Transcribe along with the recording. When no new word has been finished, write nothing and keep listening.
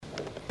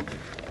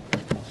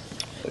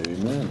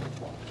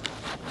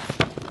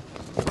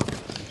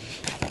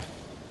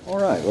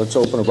right, let's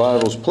open our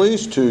Bibles,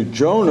 please, to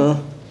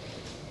Jonah,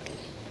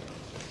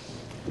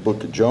 the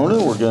book of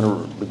Jonah. We're going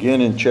to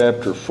begin in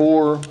chapter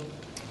 4.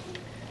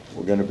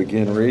 We're going to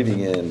begin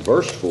reading in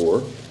verse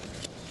 4.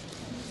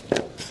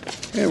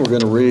 And we're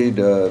going to read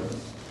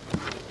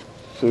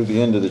through the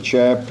end of the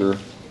chapter,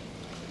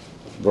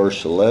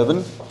 verse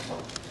 11.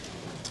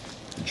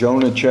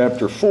 Jonah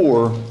chapter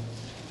 4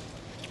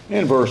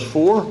 and verse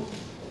 4.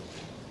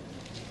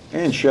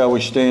 And shall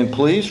we stand,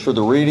 please, for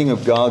the reading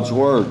of God's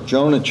Word.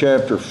 Jonah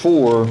chapter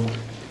 4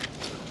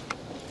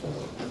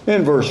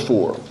 and verse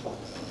 4.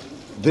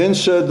 Then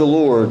said the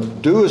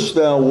Lord, Doest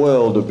thou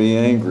well to be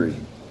angry?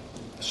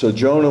 So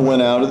Jonah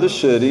went out of the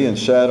city and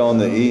sat on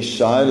the east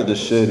side of the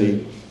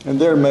city, and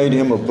there made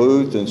him a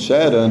booth and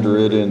sat under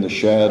it in the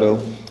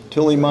shadow,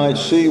 till he might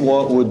see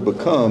what would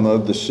become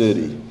of the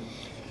city.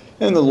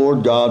 And the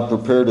Lord God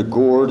prepared a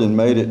gourd and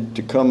made it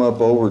to come up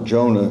over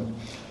Jonah,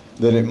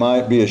 that it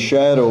might be a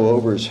shadow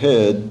over his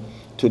head,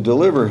 to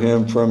deliver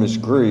him from his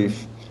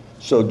grief.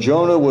 So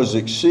Jonah was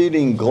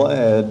exceeding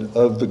glad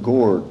of the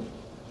gourd.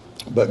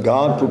 But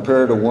God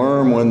prepared a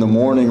worm when the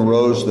morning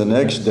rose the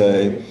next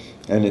day,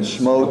 and it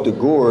smote the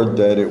gourd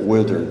that it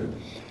withered.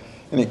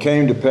 And it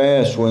came to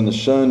pass, when the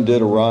sun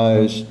did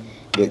arise,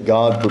 that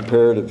God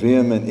prepared a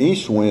vehement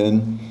east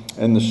wind,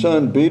 and the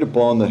sun beat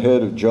upon the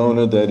head of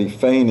Jonah, that he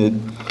fainted,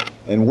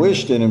 and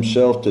wished in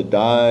himself to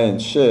die,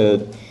 and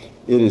said,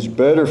 It is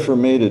better for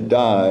me to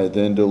die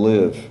than to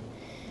live.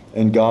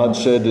 And God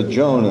said to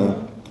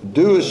Jonah,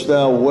 Doest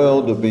thou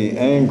well to be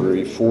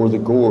angry for the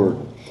gourd?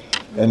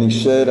 And he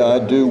said, I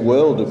do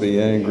well to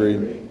be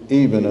angry,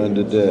 even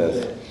unto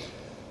death.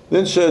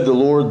 Then said the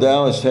Lord,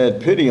 Thou hast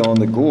had pity on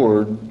the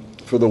gourd,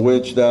 for the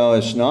which thou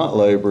hast not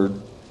labored,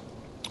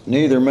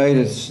 neither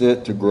madest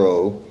it to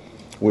grow,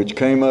 which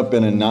came up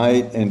in a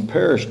night and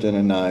perished in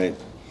a night.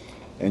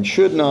 And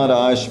should not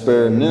I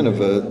spare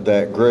Nineveh,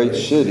 that great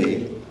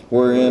city,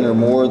 wherein are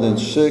more than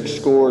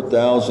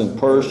 60,000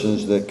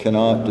 persons that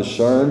cannot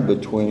discern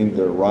between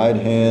their right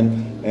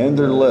hand and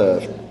their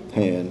left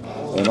hand,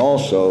 and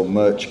also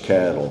much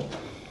cattle.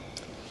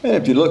 And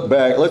if you look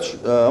back,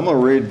 I'm going to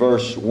read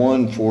verse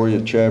 1 for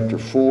you, chapter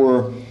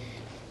 4.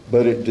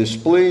 But it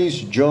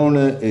displeased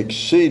Jonah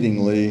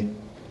exceedingly,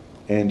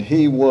 and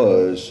he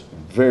was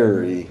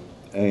very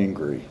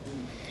angry.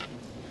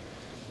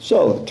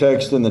 So, the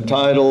text and the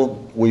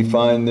title, we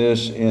find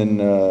this in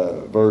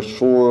verse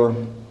 4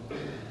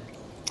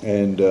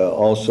 and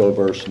also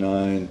verse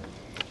 9.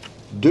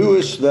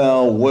 Doest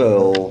thou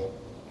well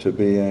to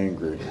be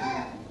angry?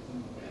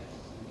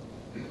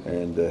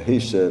 And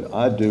he said,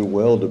 I do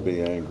well to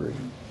be angry.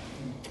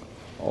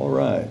 All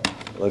right,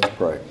 let's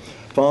pray.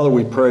 Father,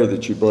 we pray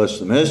that you bless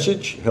the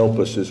message. Help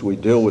us as we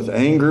deal with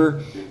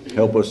anger.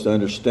 Help us to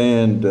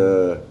understand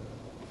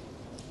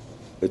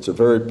it's a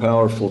very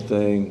powerful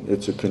thing.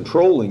 It's a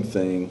controlling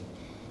thing.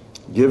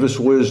 Give us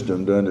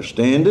wisdom to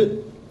understand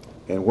it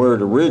and where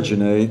it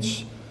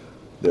originates,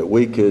 that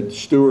we could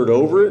steward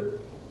over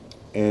it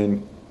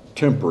and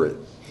temper it.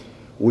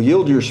 We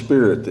yield to your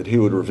Spirit that he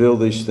would reveal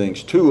these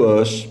things to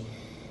us.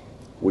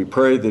 We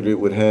pray that it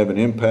would have an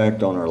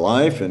impact on our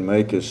life and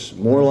make us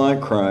more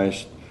like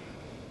Christ.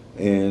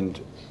 And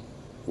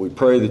we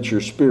pray that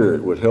your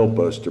Spirit would help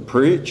us to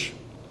preach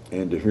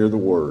and to hear the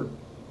word.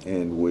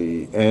 And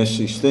we ask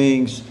these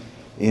things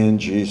in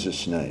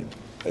Jesus' name.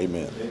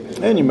 Amen.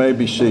 Amen. And you may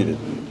be seated.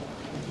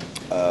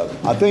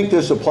 I think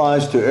this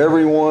applies to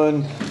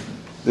everyone.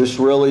 This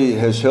really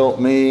has helped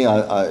me.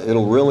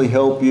 It'll really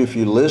help you if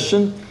you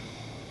listen.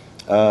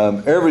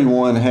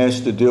 Everyone has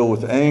to deal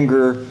with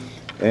anger.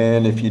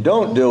 And if you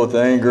don't deal with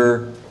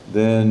anger,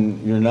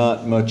 then you're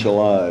not much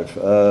alive.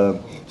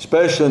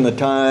 Especially in the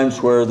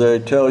times where they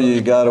tell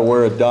you got to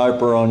wear a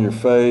diaper on your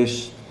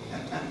face,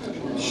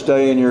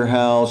 stay in your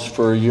house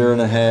for a year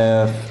and a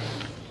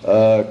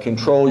half,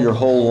 control your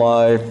whole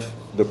life,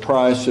 the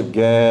price of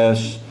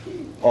gas,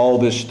 all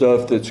this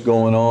stuff that's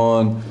going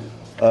on.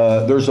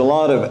 There's a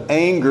lot of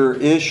anger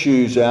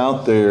issues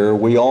out there.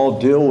 We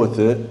all deal with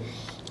it.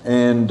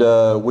 And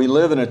we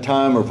live in a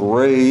time of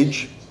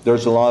rage.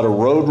 There's a lot of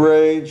road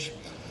rage.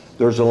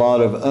 There's a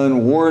lot of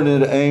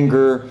unwarranted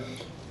anger.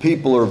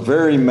 People are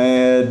very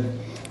mad.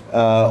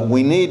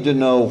 We need to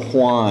know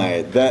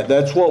why.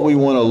 That's what we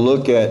want to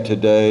look at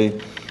today.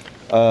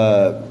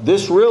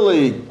 This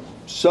really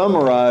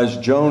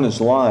summarized Jonah's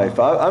life.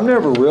 I've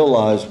never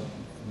realized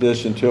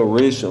this until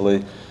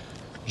recently.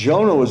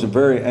 Jonah was a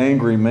very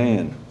angry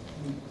man.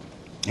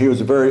 He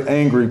was a very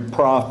angry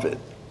prophet.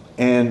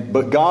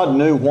 But God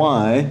knew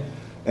why,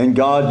 and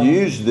God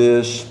used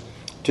this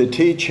to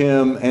teach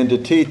him and to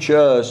teach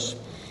us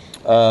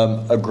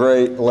a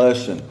great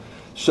lesson.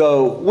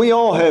 So we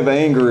all have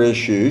anger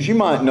issues. You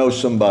might know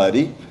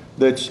somebody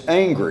that's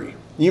angry.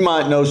 You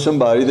might know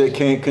somebody that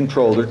can't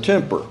control their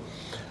temper.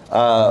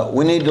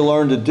 We need to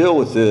learn to deal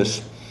with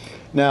this.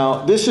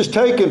 Now, this is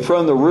taken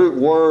from the root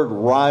word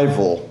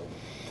rival.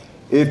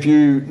 If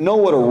you know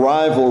what a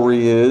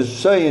rivalry is,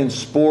 say in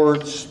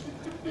sports,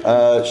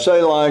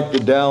 say like the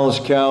Dallas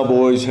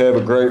Cowboys have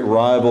a great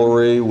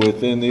rivalry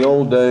with, in the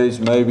old days,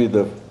 maybe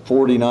the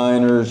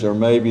 49ers or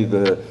maybe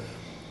the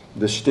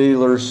the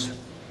Steelers.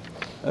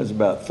 That was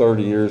about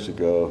 30 years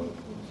ago.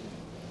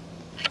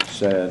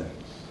 Sad.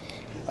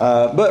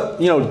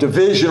 But, you know,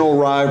 divisional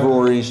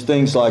rivalries,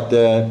 things like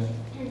that.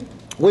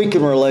 We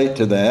can relate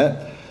to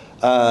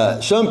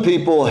that. Some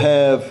people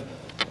have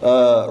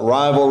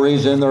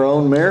rivalries in their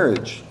own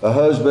marriage. A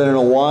husband and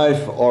a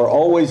wife are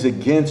always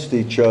against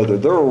each other.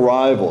 They're a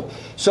rival.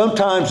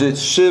 Sometimes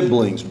it's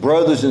siblings,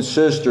 brothers and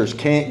sisters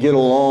can't get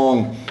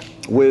along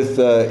with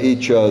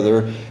each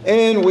other.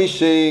 And we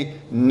see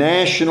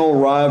national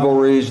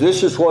rivalries.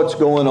 This is what's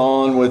going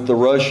on with the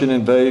Russian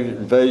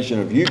invasion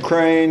of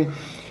Ukraine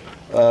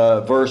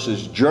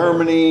versus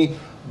Germany.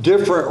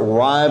 Different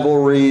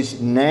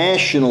rivalries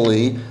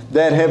nationally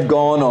that have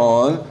gone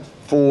on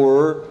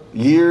for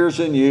years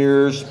and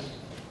years,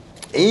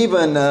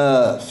 even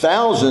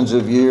thousands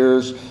of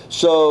years.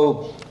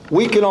 So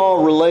we can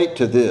all relate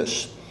to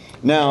this.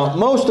 Now,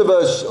 most of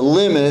us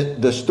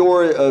limit the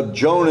story of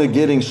Jonah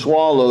getting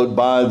swallowed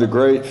by the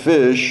great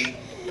fish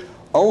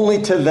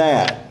only to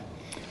that.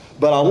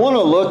 But I want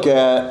to look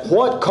at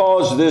what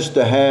caused this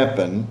to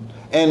happen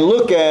and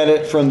look at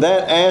it from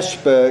that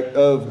aspect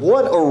of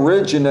what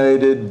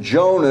originated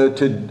Jonah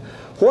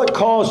what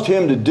caused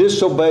him to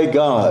disobey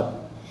God.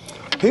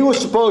 He was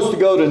supposed to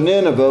go to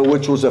Nineveh,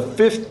 which was a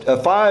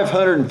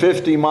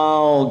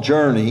 550-mile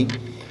journey.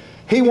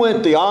 He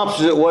went the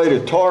opposite way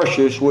to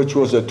Tarshish, which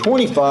was a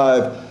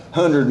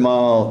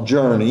 2,500-mile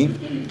journey.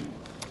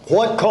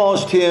 What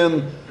caused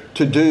him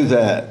to do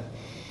that?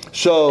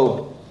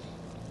 So,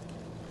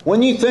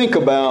 when you think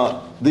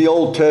about the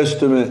Old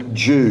Testament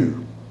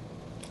Jew,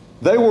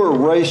 they were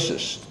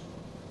racist.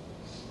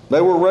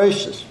 They were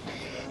racist.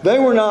 They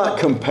were not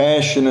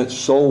compassionate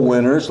soul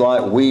winners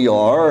like we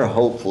are,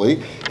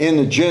 hopefully, in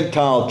the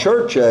Gentile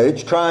church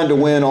age, trying to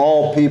win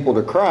all people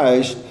to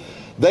Christ.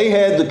 They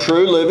had the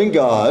true living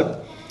God.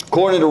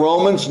 According to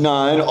Romans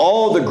 9,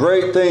 all the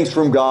great things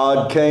from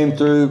God came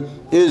through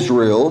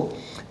Israel.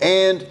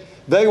 And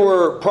they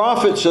were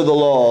prophets of the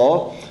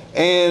law,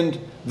 and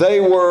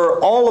they were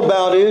all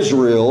about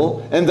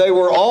Israel, and they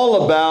were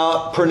all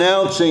about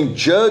pronouncing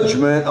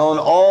judgment on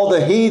all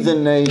the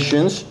heathen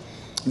nations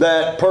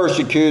that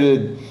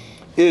persecuted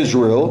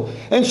Israel.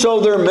 And so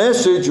their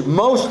message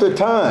most of the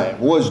time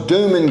was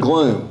doom and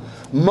gloom.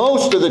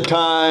 Most of the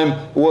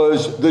time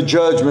was the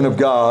judgment of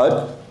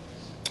God.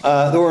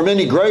 There were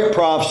many great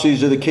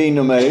prophecies of the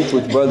kingdom age,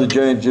 which Brother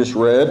James just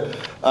read,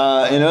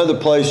 in other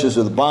places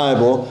of the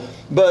Bible.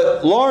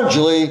 But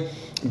largely,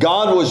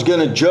 God was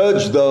going to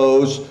judge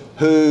those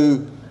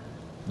who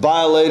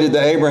violated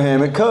the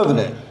Abrahamic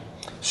covenant.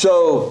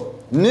 So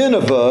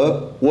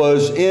Nineveh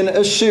was in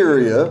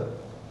Assyria,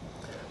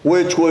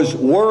 which was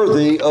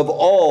worthy of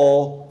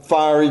all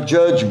fiery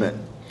judgment.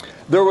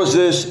 There was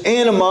this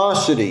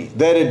animosity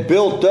that had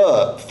built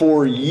up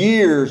for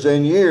years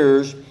and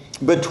years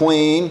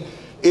between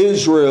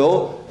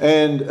Israel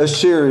and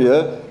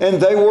Assyria,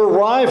 and they were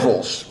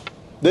rivals.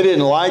 They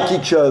didn't like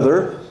each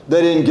other.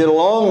 They didn't get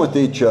along with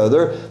each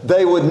other.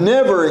 They would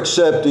never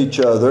accept each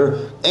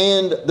other.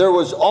 And there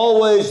was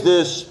always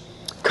this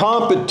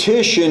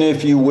competition,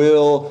 if you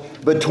will,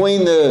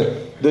 between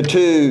the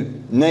two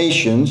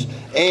nations.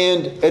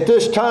 And at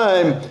this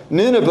time,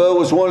 Nineveh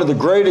was one of the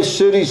greatest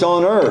cities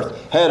on earth.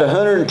 Had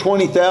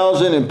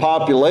 120,000 in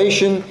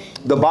population.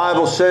 The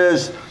Bible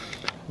says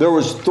there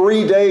was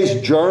 3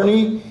 days'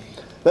 journey.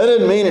 That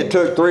didn't mean it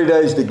took 3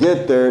 days to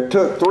get there. It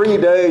took 3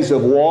 days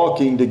of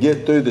walking to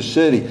get through the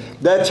city.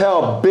 That's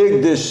how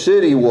big this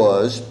city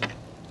was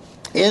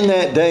in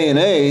that day and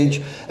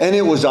age. And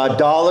it was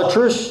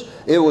idolatrous.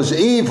 It was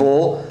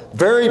evil,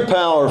 very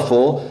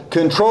powerful,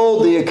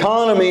 controlled the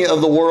economy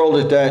of the world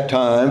at that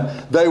time.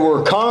 They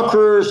were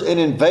conquerors and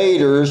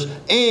invaders,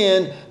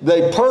 and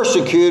they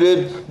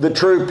persecuted the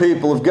true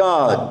people of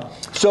God.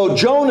 So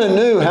Jonah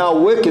knew how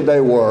wicked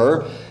they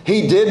were.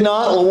 He did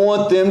not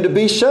want them to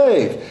be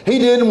saved. He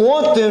didn't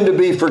want them to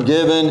be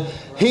forgiven.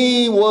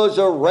 He was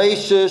a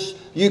racist.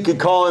 You could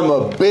call him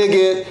a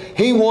bigot.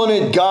 He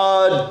wanted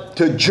God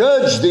to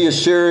judge the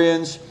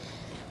Assyrians,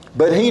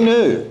 but he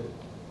knew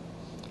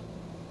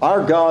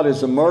our God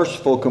is a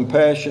merciful,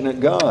 compassionate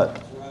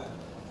God.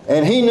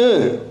 And he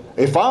knew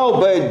if I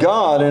obeyed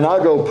God and I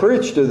go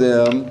preach to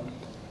them,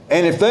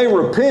 and if they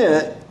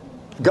repent,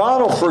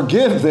 God will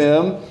forgive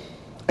them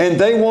and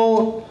they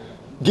won't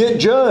get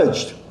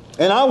judged.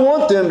 And I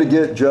want them to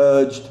get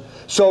judged.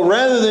 So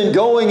rather than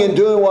going and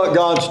doing what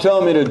God's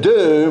telling me to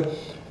do,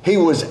 he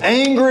was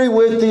angry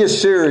with the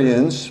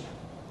Assyrians.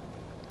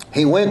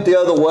 He went the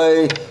other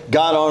way,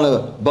 got on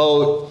a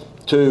boat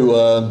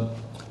to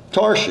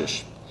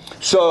Tarshish.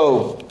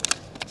 So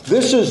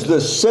this is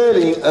the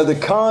setting of the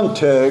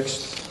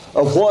context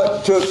of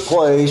what took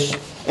place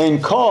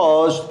and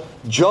caused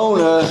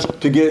Jonah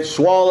to get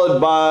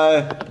swallowed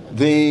by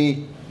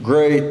the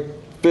great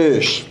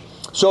fish.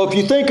 So if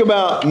you think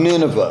about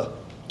Nineveh,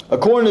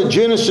 according to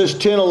Genesis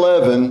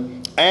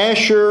 10:11,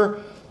 Asher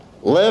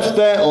left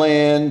that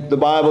land, the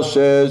Bible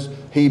says.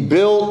 He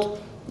built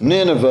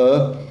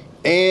Nineveh,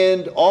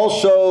 and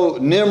also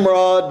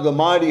Nimrod, the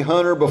mighty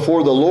hunter,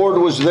 before the Lord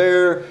was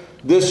there.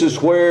 This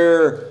is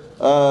where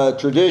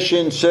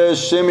Tradition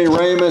says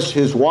Semiramis,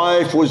 his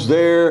wife, was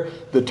there.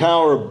 The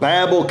Tower of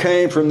Babel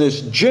came from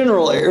this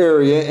general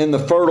area in the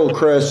Fertile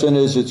Crescent,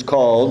 as it's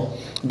called.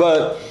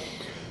 But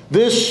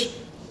this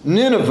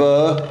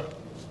Nineveh,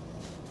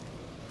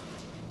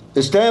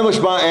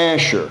 established by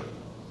Asher,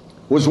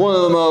 was one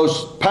of the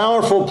most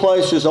powerful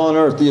places on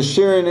earth, the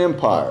Assyrian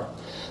Empire.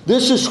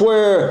 This is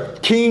where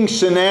King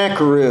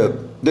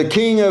Sennacherib, the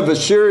king of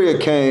Assyria,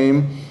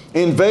 came,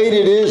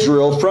 invaded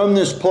Israel from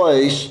this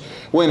place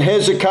when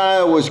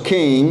Hezekiah was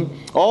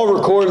king, all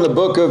recorded in the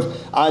book of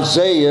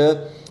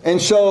Isaiah.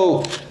 And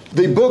so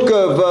the book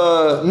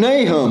of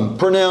Nahum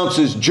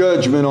pronounces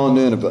judgment on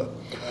Nineveh.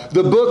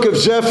 The book of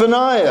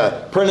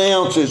Zephaniah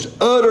pronounces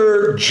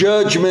utter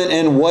judgment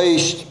and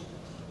waste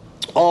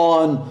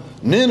on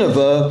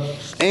Nineveh.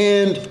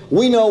 And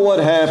we know what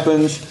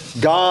happens.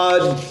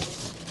 God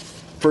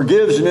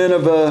forgives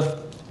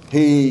Nineveh.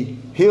 He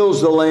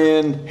heals the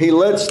land. He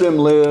lets them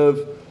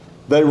live.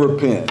 They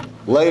repent.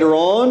 Later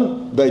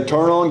on, they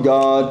turn on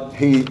God.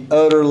 He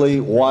utterly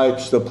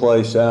wipes the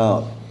place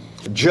out.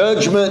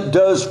 Judgment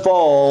does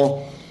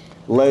fall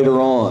later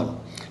on.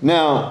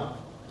 Now,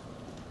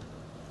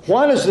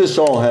 why does this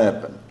all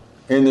happen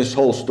in this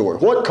whole story?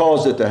 What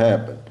caused it to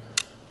happen?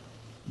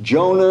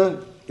 Jonah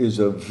is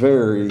a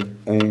very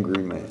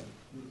angry man.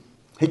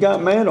 He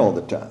got mad all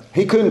the time.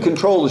 He couldn't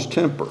control his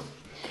temper.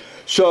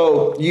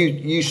 So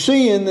you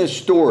see in this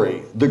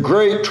story the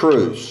great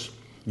truths.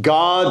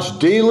 God's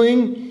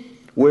dealing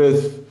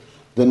with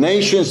the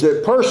nations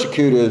that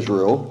persecute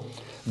Israel.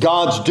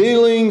 God's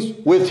dealings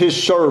with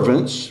His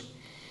servants.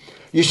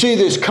 You see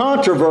this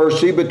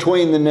controversy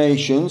between the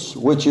nations,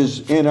 which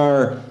is in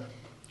our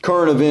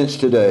current events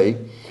today.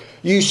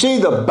 You see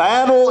the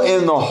battle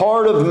in the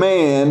heart of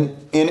man,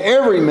 in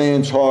every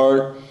man's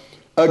heart,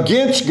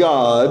 against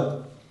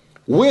God,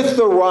 with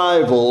the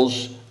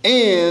rivals,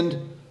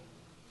 and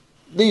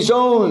these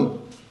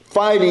own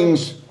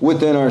fightings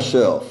within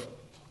ourselves.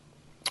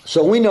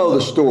 So we know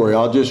the story.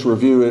 I'll just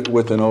review it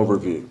with an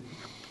overview.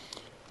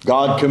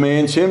 God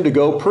commands him to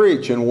go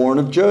preach and warn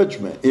of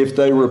judgment. If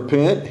they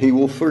repent, He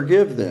will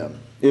forgive them.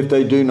 If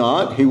they do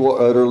not, He will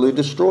utterly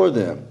destroy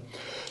them.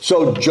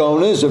 So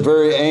Jonah is a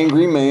very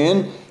angry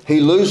man. He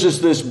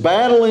loses this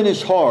battle in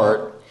his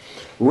heart.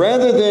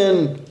 Rather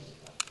than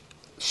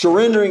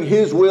surrendering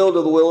his will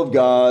to the will of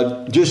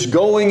God, just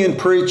going and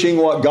preaching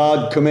what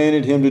God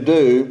commanded him to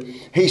do,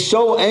 he's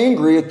so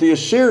angry at the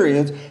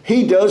Assyrians,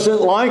 he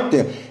doesn't like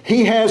them.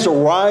 He has a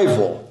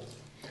rival.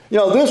 You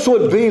know, this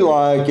would be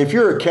like, if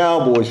you're a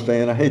Cowboys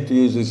fan, I hate to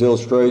use these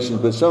illustrations,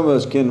 but some of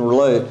us can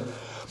relate.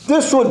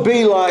 This would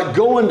be like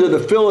going to the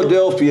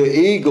Philadelphia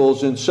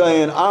Eagles and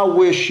saying, I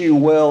wish you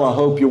well, I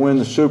hope you win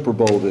the Super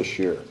Bowl this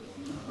year.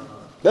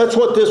 That's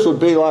what this would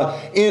be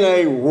like in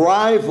a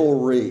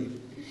rivalry.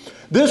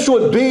 This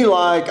would be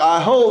like, I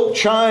hope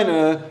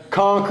China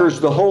conquers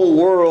the whole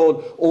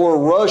world or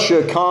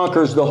Russia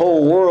conquers the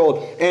whole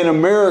world and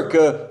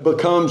America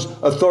becomes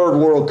a third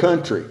world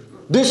country.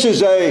 This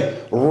is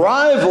a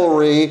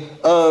rivalry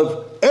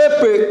of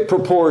epic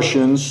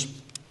proportions.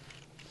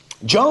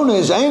 Jonah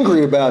is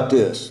angry about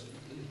this.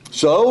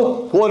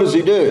 So, what does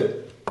he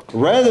do?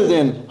 Rather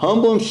than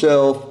humble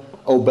himself,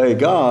 obey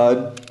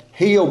God,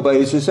 he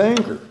obeys his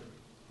anger.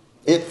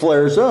 It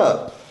flares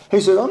up.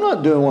 He said, I'm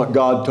not doing what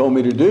God told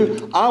me to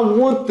do. I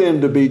want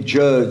them to be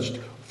judged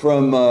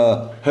from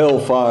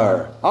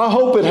hellfire. I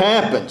hope it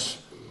happens.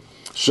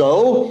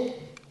 So,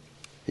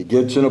 he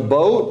gets in a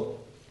boat,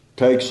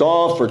 takes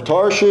off for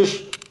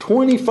Tarshish,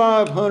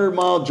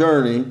 2,500-mile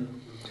journey,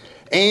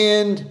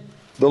 and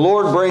the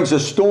Lord brings a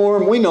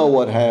storm. We know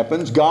what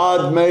happens.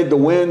 God made the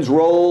winds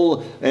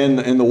roll and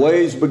the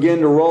waves begin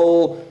to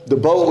roll. The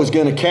boat was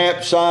going to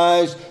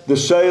capsize. The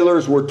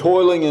sailors were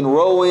toiling and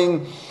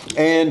rowing.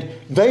 And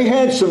they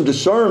had some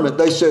discernment.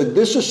 They said,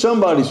 this is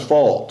somebody's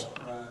fault.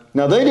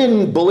 Now, they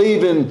didn't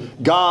believe in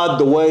God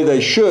the way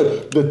they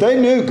should, but they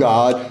knew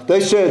God.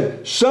 They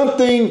said,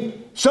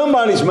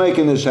 somebody's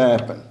making this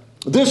happen.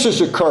 This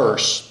is a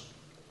curse.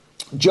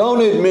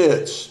 Jonah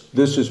admits,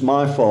 this is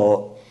my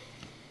fault.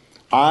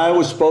 I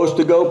was supposed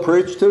to go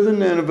preach to the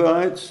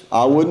Ninevites.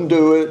 I wouldn't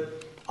do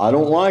it. I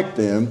don't like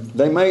them.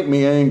 They make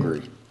me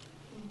angry.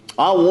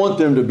 I want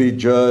them to be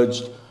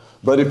judged.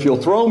 But if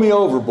you'll throw me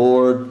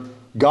overboard,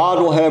 God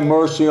will have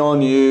mercy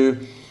on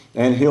you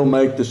and He'll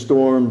make the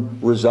storm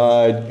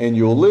reside and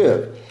you'll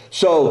live.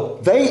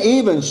 So they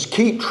even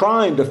keep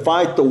trying to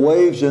fight the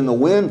waves and the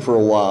wind for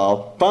a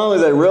while. Finally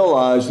they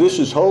realize this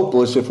is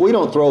hopeless. If we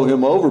don't throw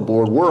him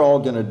overboard, we're all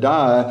going to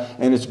die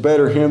and it's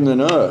better him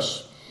than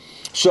us.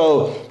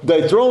 So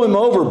they throw him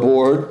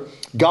overboard.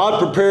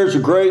 God prepares a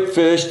great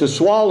fish to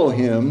swallow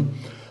him.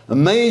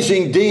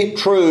 Amazing deep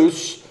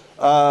truths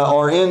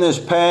are in this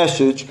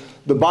passage.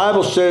 The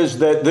Bible says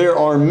that there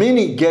are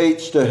many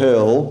gates to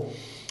hell.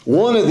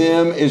 One of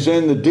them is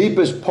in the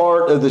deepest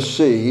part of the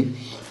sea.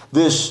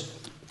 This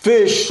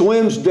fish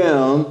swims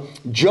down.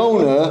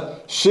 Jonah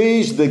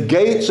sees the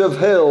gates of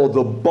hell,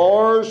 the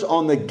bars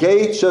on the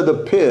gates of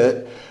the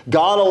pit.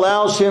 God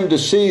allows him to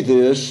see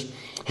this.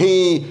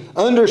 He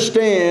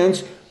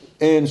understands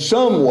in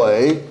some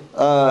way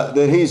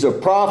that he's a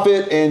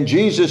prophet, and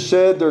Jesus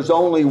said there's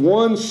only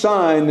one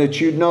sign that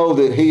you know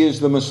that he is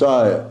the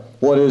Messiah.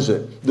 What is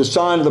it? The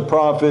sign of the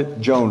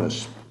prophet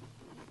Jonas.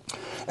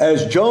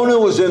 As Jonah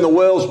was in the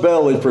whale's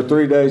belly for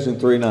 3 days and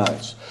 3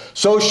 nights,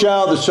 so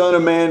shall the Son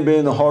of Man be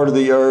in the heart of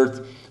the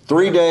earth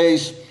 3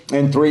 days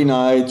and 3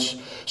 nights.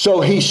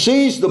 So he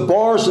sees the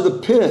bars of the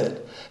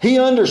pit. He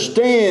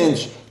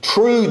understands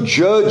true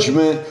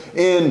judgment,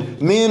 and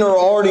men are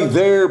already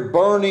there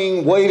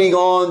burning, waiting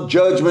on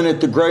judgment at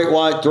the great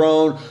white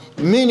throne.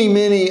 Many,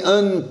 many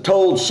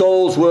untold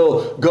souls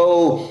will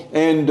go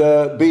and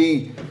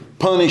be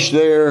punished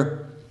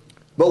there.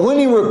 But when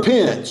he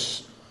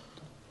repents,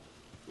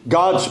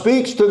 God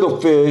speaks to the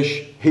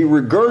fish, he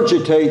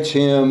regurgitates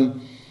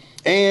him,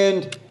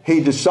 and he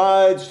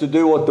decides to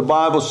do what the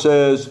Bible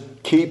says,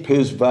 keep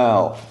his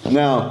vow.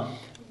 Now,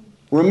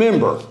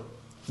 remember,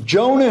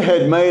 Jonah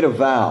had made a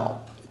vow.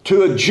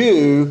 To a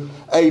Jew,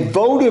 a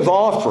votive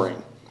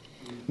offering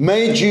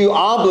made you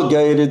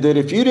obligated that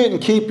if you didn't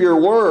keep your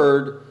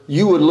word,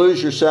 you would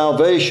lose your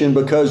salvation,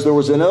 because there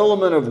was an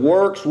element of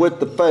works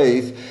with the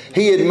faith.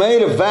 He had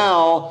made a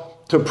vow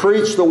to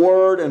preach the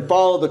word and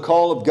follow the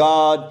call of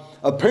God,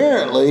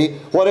 apparently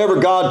whatever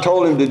God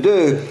told him to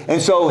do.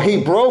 And so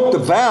he broke the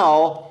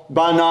vow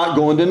by not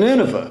going to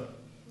Nineveh.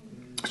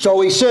 So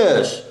he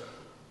says,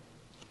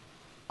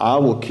 I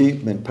will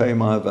keep and pay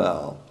my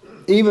vow.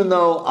 Even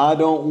though I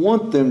don't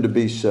want them to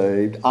be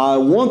saved, I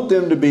want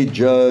them to be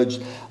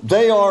judged.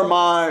 They are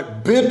my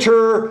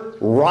bitter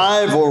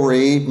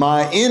rivalry,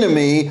 my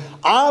enemy.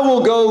 I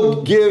will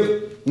go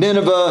give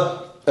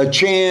Nineveh a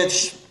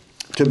chance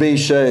to be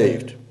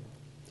saved.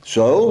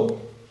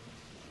 So,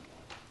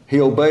 he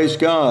obeys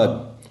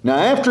God. Now,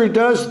 after he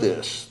does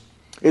this,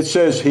 it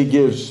says he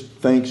gives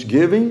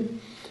thanksgiving.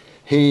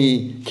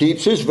 He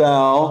keeps his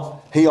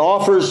vow. He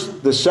offers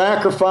the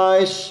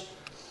sacrifice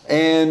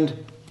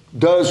and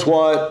does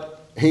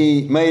what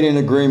he made an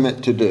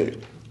agreement to do.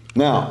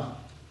 Now,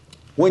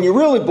 when you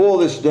really boil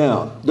this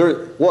down,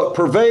 what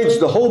pervades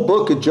the whole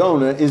book of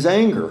Jonah is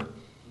anger.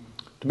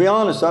 To be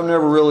honest, I've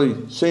never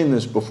really seen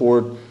this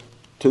before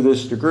to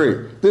this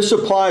degree. This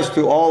applies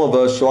to all of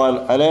us, so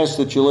I'd ask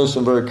that you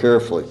listen very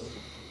carefully.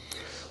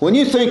 When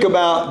you think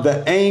about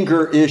the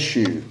anger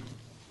issue,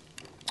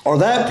 or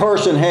that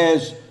person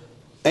has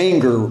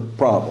anger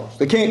problems,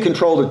 they can't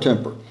control their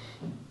temper.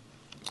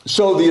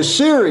 So the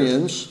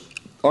Assyrians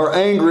are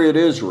angry at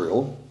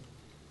Israel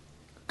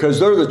because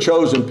they're the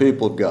chosen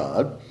people of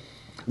God.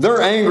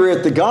 They're angry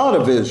at the God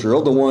of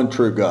Israel, the one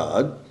true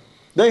God.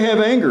 They have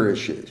anger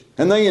issues,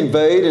 and they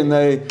invade, and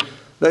they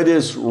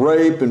just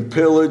rape and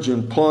pillage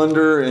and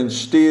plunder and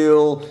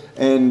steal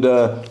and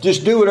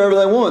just do whatever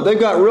they want. They've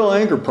got a real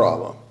anger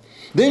problem.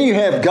 Then you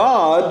have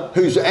God,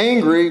 who's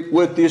angry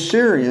with the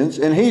Assyrians,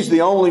 and he's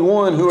the only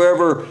one who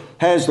ever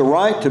has the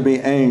right to be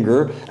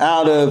angry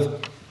out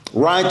of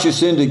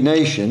righteous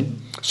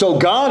indignation. So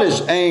God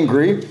is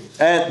angry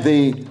at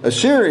the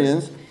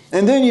Assyrians,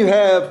 and then you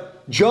have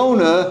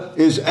Jonah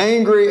is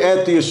angry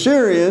at the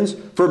Assyrians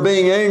for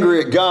being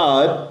angry at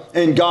God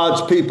and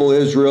God's people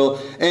Israel.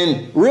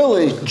 And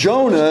really,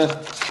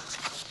 Jonah,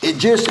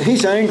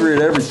 he's angry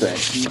at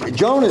everything.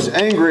 Jonah's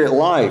angry at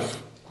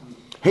life.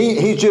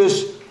 He's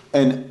just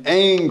an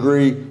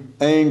angry,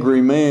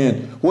 angry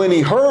man. When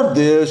he heard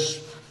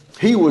this,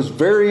 he was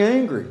very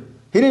angry.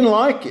 He didn't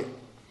like it.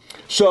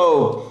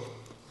 So,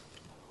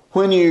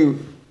 when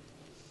you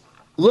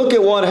look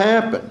at what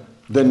happened,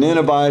 the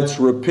Ninevites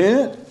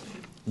repent.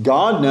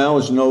 God now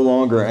is no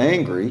longer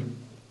angry.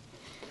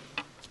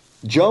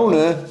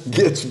 Jonah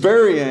gets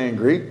very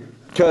angry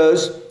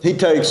because he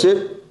takes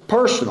it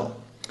personal.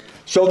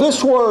 So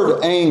this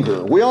word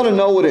anger, we ought to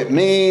know what it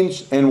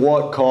means and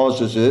what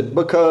causes it,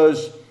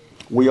 because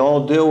we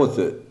all deal with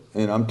it.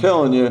 And I'm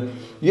telling you,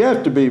 you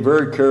have to be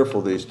very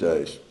careful these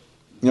days.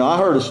 You know, I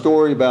heard a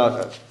story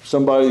about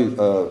somebody,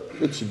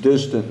 it's a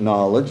distant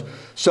knowledge,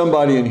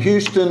 somebody in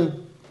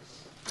Houston,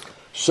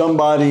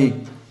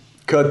 somebody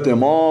cut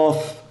them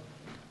off,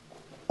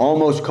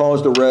 almost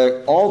caused a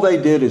wreck. All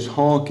they did is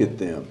honk at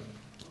them.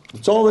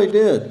 That's all they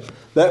did.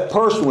 That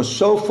person was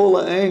so full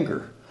of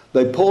anger.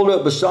 They pulled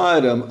up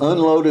beside them,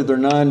 unloaded their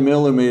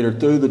 9mm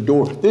through the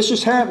door. This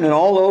is happening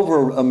all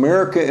over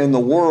America and the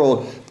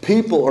world.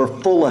 People are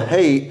full of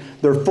hate.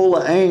 They're full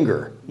of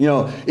anger. You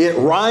know, it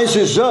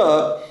rises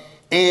up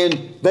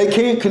and they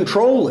can't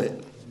control it.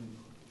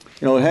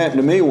 You know, it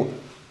happened to me.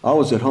 I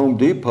was at Home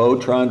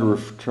Depot trying to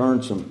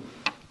return some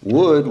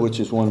wood, which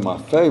is one of my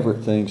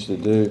favorite things to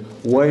do,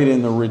 wait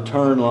in the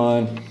return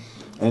line,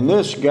 and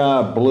this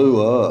guy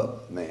blew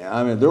up, man.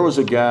 I mean, there was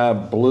a guy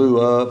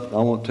blew up, I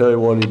won't tell you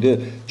what he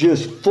did,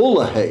 just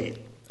full of hate,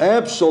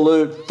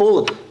 absolute full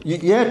of,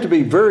 you have to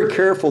be very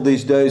careful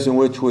these days in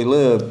which we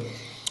live.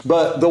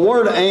 But the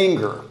word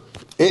anger,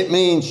 it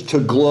means to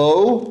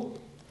glow,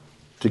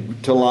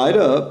 to light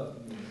up,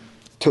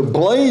 to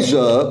blaze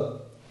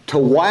up, to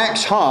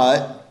wax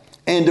hot,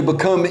 and to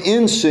become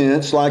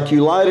incense, like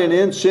you light an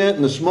incense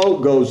and the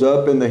smoke goes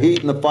up and the heat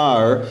and the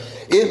fire.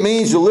 It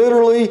means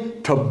literally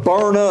to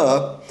burn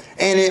up,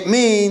 and it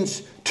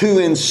means to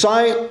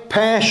incite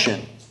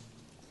passion.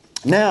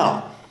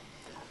 Now,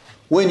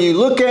 when you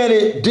look at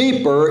it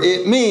deeper,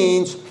 it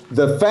means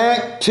the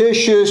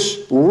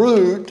factitious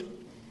root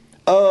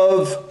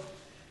of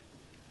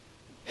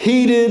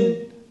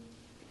heated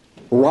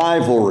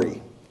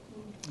rivalry.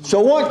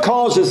 So what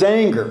causes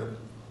anger?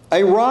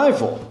 A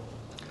rival.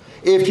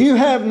 If you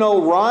have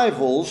no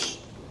rivals,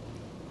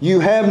 you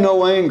have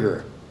no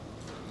anger.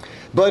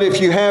 But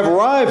if you have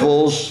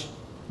rivals,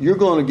 you're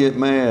going to get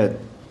mad.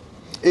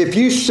 If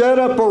you set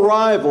up a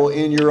rival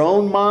in your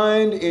own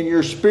mind, in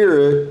your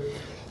spirit,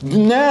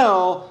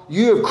 now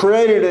you have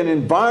created an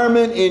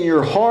environment in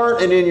your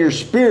heart and in your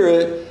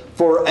spirit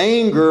for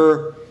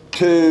anger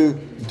to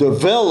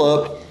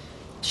develop.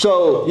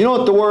 So, you know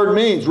what the word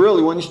means,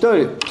 really, when you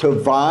study it? To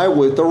vie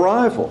with a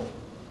rival.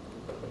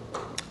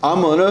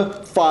 I'm going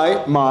to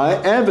fight my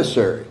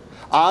adversary.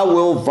 I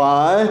will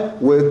vie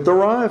with the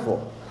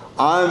rival.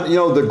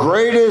 The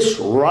greatest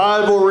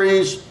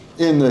rivalries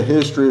in the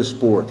history of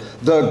sport.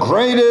 The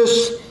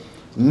greatest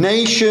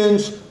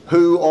nations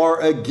who are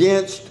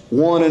against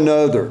one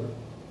another.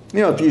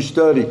 If you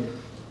study,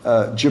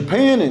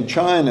 Japan and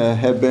China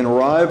have been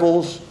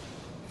rivals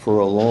for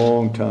a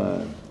long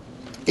time.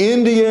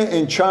 India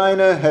and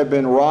China have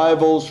been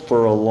rivals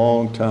for a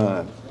long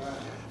time.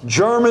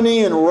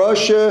 Germany and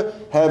Russia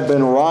have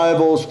been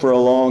rivals for a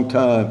long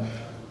time.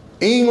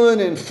 England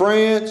and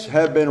France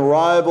have been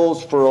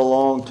rivals for a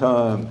long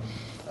time.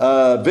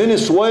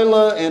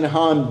 Venezuela and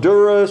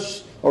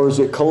Honduras, or is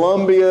it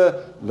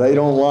Colombia? They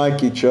don't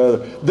like each other.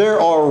 There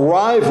are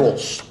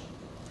rivals.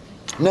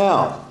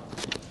 Now,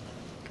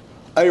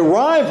 a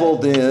rival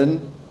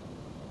then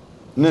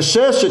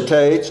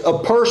necessitates a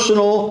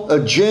personal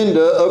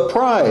agenda of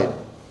pride.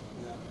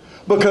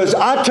 Because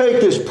I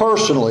take this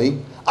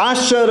personally, I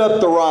set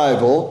up the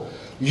rival,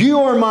 you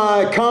are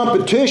my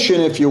competition,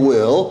 if you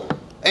will,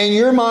 and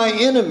you're my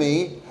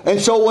enemy,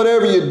 and so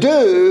whatever you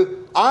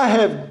do, I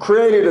have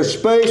created a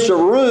space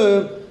or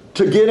room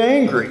to get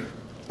angry.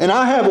 And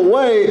I have a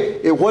way,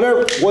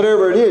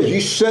 whatever it is,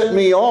 you set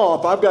me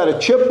off, I've got a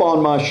chip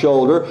on my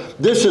shoulder.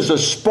 This is a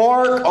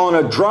spark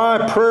on a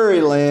dry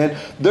prairie land.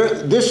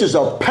 This is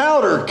a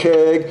powder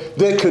keg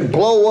that could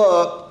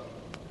blow up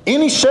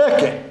any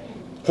second.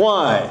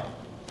 Why?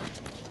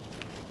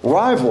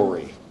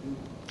 Rivalry.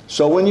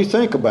 So when you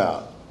think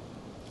about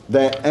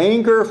that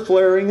anger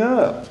flaring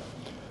up,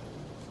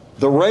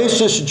 the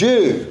racist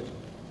Jew,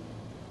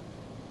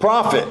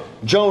 prophet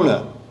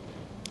Jonah,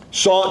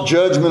 sought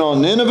judgment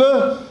on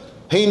Nineveh.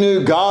 He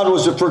knew God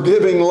was a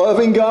forgiving,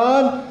 loving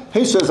God.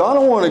 He says, I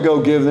don't want to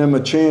go give them a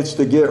chance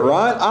to get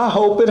right. I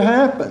hope it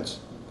happens.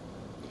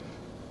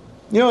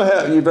 You know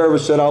how you've ever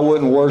said, I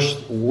wouldn't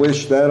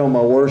wish that on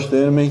my worst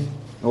enemy?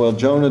 Well,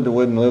 Jonah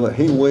wouldn't live it.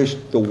 He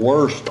wished the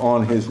worst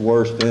on his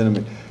worst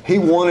enemy. He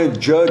wanted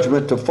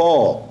judgment to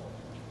fall.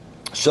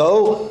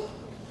 So,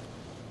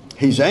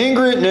 he's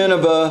angry at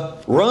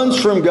Nineveh,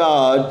 runs from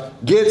God,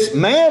 gets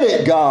mad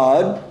at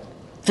God,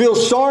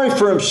 feels sorry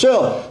for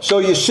himself. So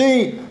you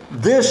see,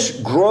 this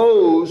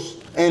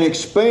grows and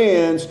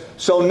expands.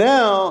 So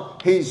now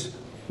he's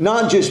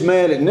not just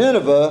mad at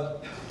Nineveh,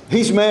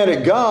 he's mad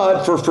at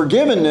God for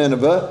forgiving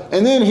Nineveh,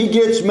 and then he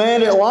gets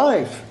mad at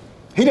life.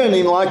 He doesn't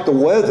even like the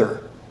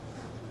weather.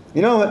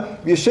 You know,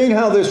 have you seen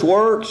how this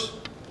works?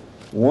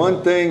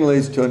 One thing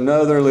leads to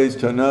another, leads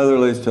to another,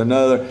 leads to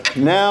another.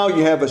 Now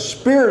you have a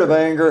spirit of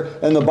anger,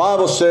 and the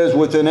Bible says,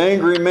 with an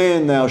angry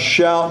man thou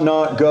shalt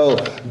not go.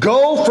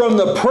 Go from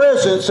the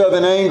presence of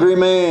an angry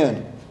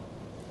man.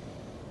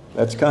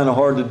 That's kind of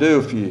hard to do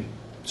if you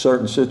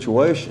certain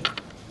situation.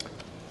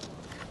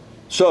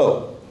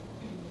 So,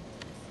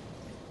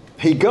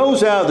 he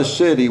goes out of the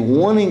city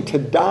wanting to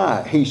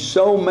die. He's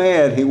so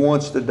mad he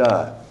wants to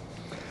die.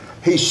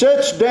 He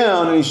sits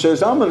down and he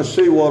says, I'm going to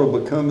see what will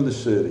become of the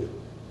city.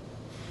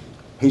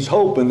 He's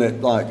hoping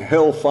that like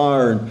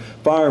hellfire and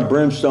fire and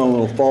brimstone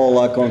will fall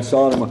like on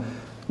Sodom.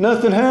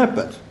 Nothing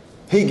happens.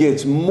 He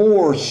gets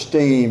more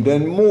steamed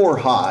and more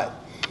hot.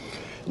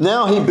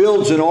 Now he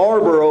builds an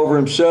arbor over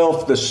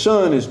himself. The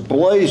sun is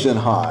blazing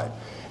hot.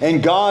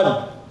 And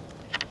God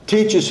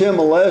teaches him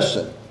a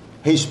lesson.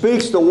 He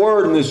speaks the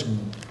word and this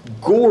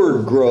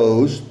gourd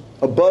grows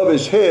above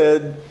his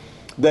head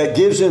that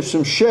gives him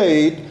some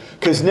shade,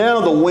 because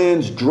now the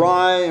wind's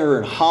drier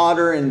and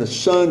hotter and the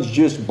sun's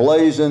just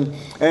blazing.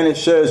 And it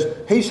says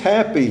he's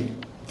happy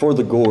for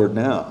the gourd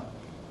now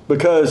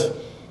because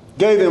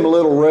gave him a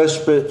little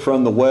respite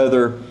from the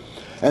weather.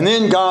 And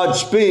then God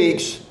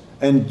speaks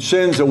and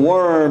sends a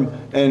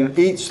worm and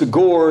eats the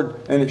gourd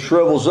and it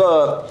shrivels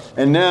up.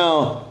 And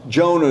now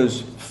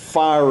Jonah's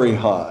fiery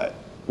hot,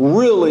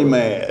 really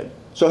mad.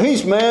 So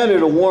he's mad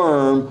at a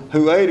worm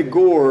who ate a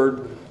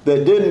gourd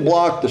that didn't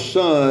block the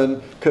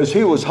sun because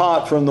he was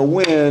hot from the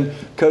wind,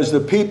 because the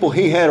people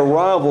he had a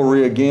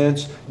rivalry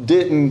against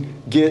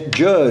didn't get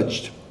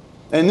judged.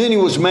 And then he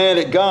was mad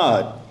at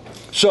God.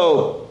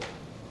 So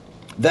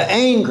the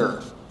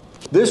anger,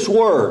 this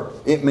word,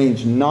 it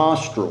means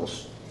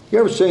nostrils. You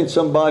ever seen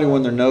somebody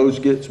when their nose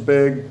gets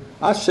big?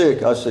 I said,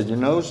 your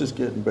nose is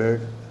getting big.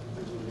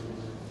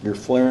 You're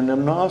flaring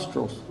them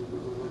nostrils.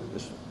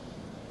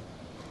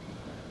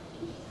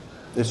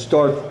 It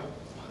starts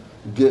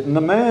getting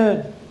the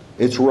mad.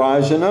 It's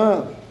rising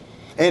up.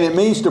 And it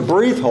means to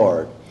breathe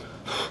hard.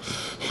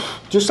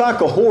 Just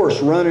like a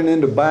horse running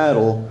into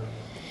battle.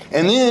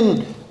 And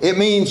then it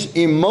means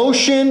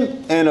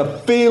emotion and a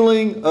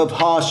feeling of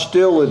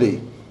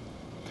hostility.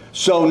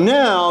 So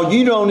now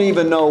you don't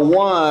even know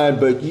why,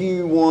 but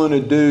you want to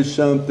do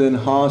something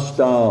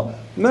hostile.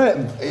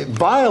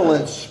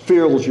 Violence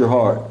fills your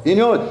heart. You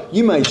know,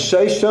 you may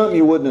say something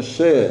you wouldn't have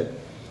said.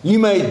 You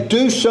may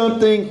do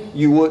something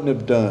you wouldn't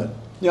have done.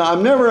 You know,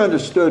 I've never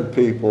understood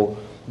people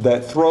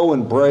that throw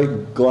and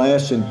break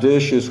glass and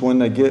dishes when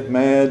they get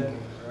mad.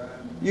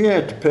 You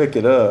have to pick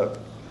it up.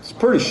 It's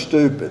pretty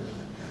stupid.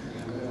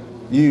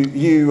 You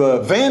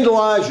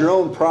vandalize your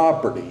own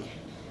property.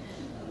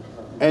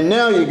 And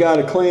now you got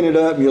to clean it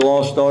up and you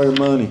lost all your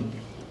money.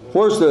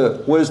 Where's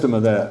the wisdom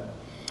of that?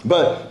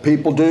 But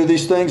people do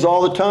these things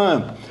all the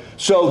time.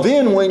 So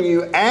then when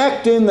you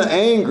act in the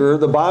anger,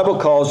 the Bible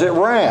calls it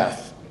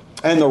wrath.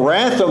 And the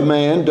wrath of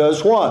man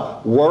does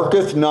what?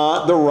 Worketh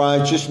not the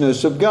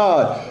righteousness of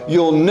God.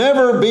 You'll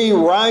never be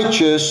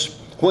righteous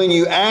when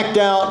you act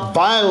out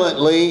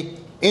violently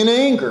in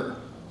anger.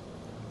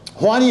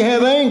 Why do you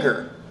have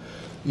anger?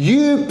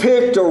 You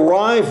picked a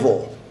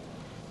rival.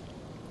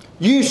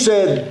 You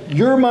said,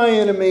 you're my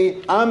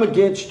enemy, I'm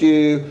against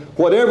you.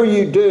 Whatever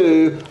you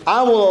do,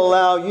 I will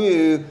allow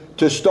you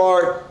to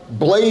start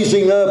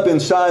blazing up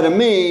inside of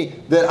me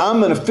that I'm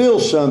going to feel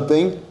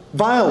something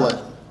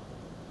violent.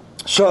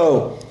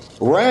 So,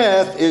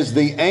 wrath is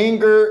the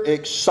anger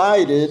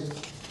excited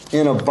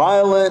in a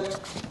violent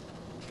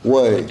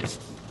way. It's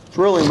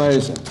really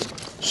amazing.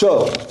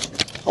 So,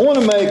 I want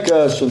to make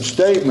some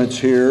statements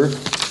here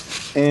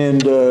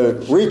and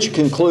reach a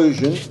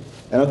conclusion.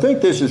 And I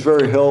think this is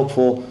very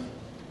helpful.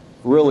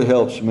 Really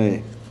helps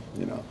me.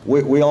 You know,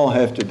 we all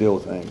have to deal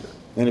with anger.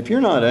 And if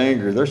you're not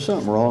angry, there's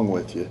something wrong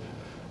with you.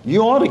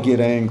 You ought to get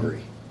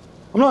angry.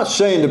 I'm not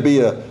saying to be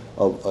a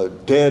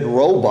dead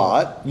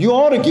robot. You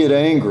ought to get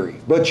angry.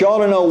 But you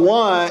ought to know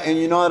why, and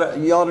you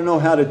ought to know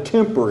how to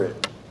temper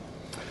it.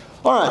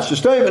 All right, so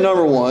statement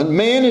number one,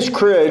 man is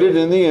created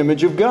in the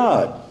image of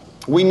God.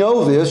 We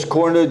know this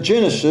according to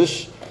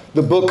Genesis,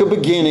 the book of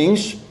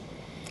beginnings.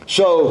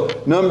 So,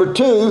 number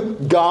two,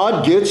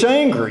 God gets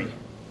angry.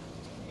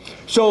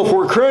 So if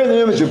we're created in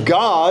the image of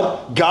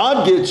God,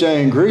 God gets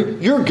angry,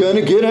 you're going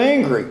to get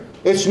angry.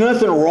 It's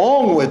nothing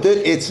wrong with it.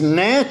 It's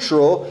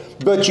natural,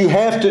 but you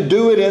have to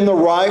do it in the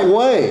right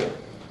way.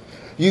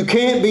 You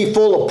can't be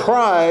full of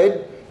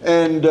pride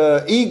and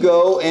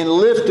ego and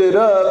lift it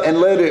up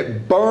and let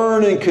it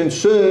burn and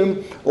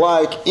consume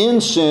like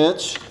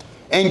incense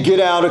and get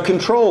out of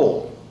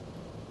control.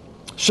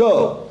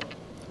 So,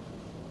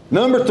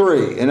 number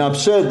three, and I've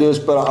said this,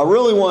 but I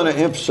really want to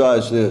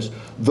emphasize this.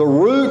 The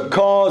root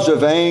cause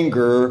of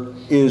anger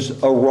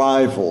is a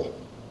rival.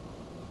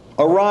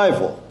 A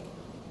rival.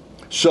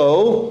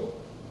 So,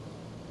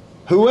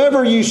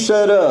 whoever you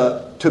set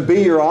up to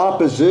be your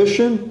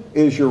opposition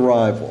is your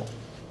rival.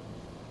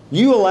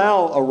 You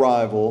allow a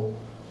rival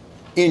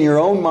in your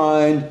own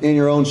mind, in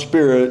your own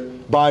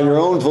spirit, by your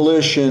own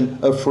volition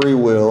of free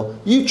will.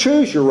 You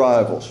choose your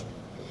rivals.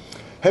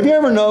 Have you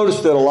ever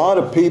noticed that a lot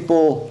of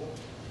people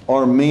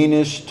are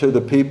meanest to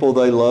the people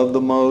they love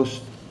the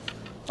most?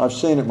 I've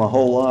seen it my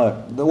whole life.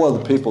 Well,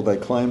 the people they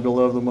claim to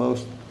love the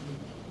most.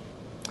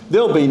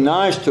 They'll be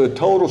nice to a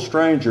total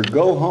stranger,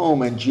 go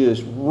home and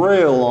just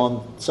rail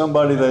on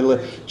somebody they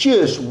live.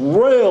 Just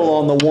rail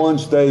on the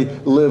ones they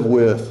live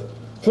with.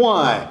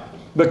 Why?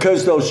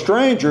 Because those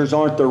strangers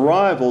aren't the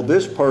rival.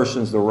 This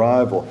person's the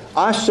rival.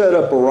 I set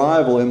up a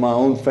rival in my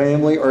own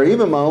family or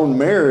even my own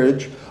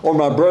marriage or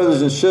my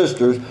brothers and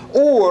sisters,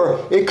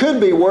 or it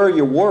could be where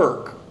you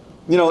work.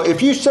 You know,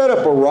 if you set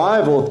up a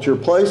rival at your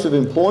place of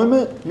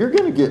employment, you're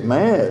going to get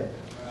mad.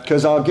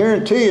 Because I'll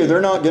guarantee you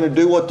they're not going to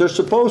do what they're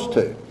supposed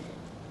to.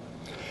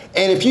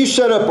 And if you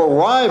set up a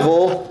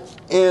rival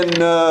in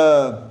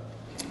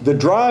the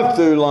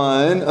drive-through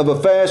line of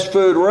a fast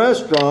food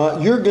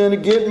restaurant, you're going to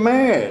get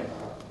mad.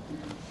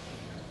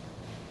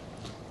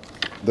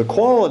 The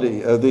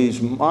quality of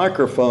these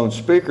microphone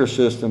speaker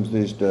systems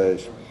these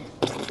days.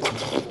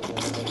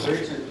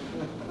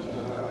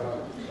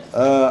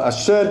 I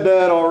said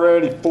that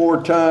already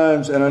 4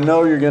 times, and I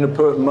know you're going to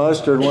put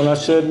mustard when I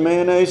said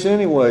mayonnaise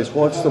anyways.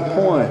 What's the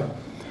point?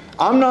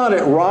 I'm not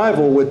at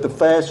rival with the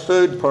fast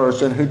food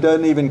person who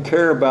doesn't even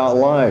care about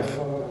life.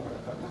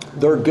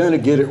 They're going to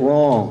get it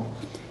wrong.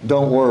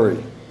 Don't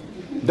worry.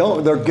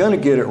 They're going to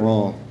get it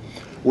wrong.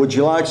 Would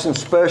you like some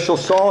special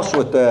sauce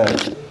with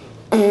that?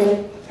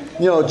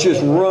 You know, it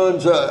just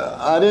runs.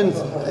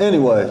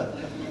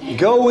 Anyway,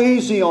 go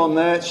easy on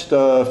that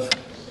stuff.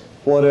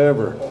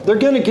 Whatever. They're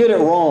going to get it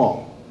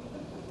wrong.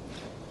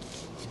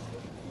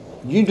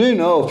 You do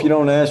know if you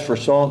don't ask for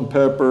salt and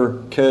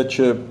pepper,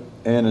 ketchup,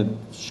 and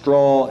a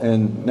straw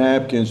and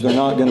napkins, they're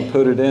not going to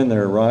put it in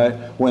there, right?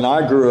 When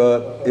I grew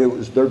up,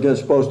 they're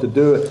supposed to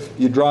do it.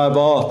 You drive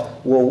off.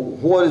 Well,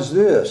 what is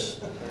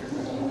this?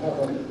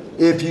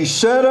 If you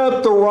set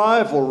up the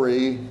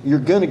rivalry, you're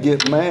going to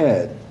get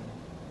mad.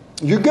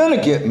 You're going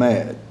to get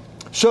mad.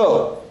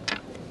 So,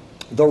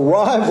 The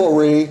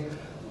rivalry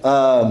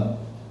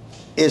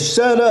is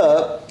set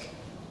up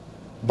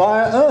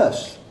by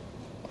us.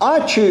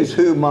 I choose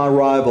who my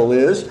rival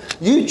is.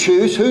 You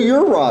choose who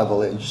your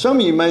rival is. Some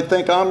of you may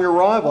think I'm your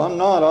rival. I'm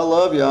not. I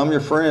love you. I'm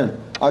your friend.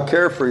 I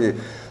care for you.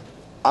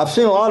 I've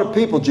seen a lot of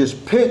people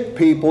just pick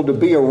people to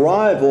be a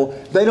rival.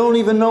 They don't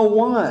even know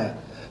why.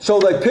 So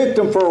they picked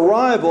them for a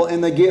rival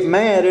and they get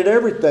mad at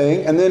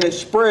everything, and then it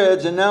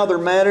spreads and now they're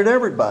mad at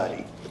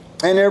everybody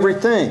and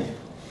everything.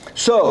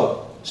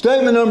 So,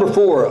 statement number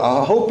 4,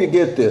 I hope you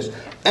get this.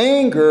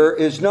 Anger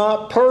is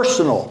not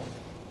personal.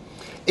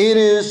 It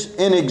is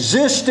an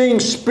existing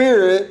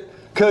spirit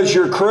because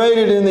you're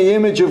created in the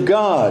image of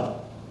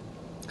God.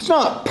 It's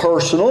not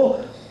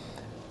personal.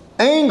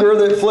 Anger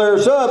that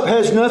flares up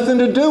has nothing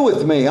to do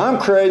with me. I'm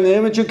created in the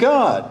image of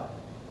God.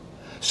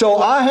 So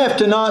I have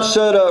to not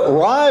set up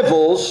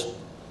rivals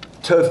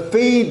to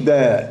feed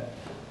that.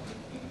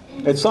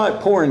 It's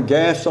like pouring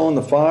gas on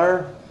the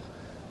fire.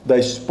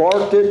 They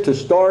sparked it to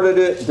started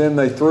it, then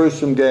they threw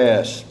some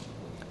gas.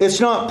 It's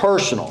not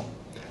personal.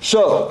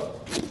 So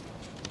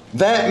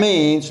that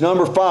means,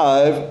 number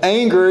 5,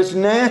 anger is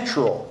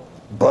natural,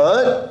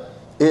 but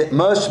it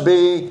must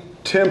be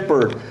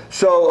tempered.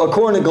 So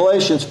according to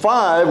Galatians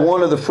 5,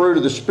 one of the fruit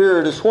of the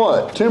Spirit is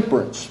what?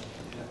 Temperance.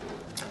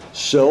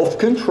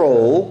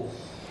 Self-control.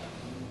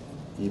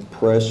 You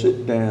press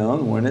it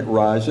down when it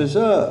rises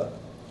up.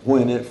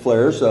 When it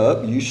flares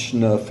up, you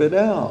snuff it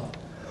out.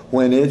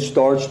 When it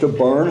starts to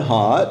burn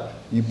hot,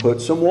 you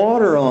put some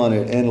water on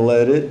it and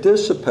let it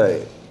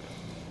dissipate.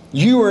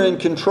 You are in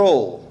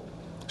control.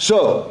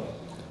 So,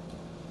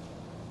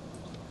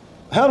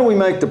 how do we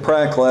make the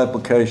practical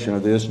application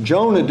of this?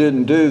 Jonah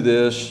didn't do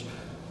this.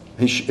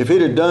 If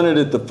he'd have done it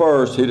at the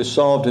first, he'd have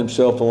solved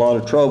himself a lot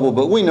of trouble,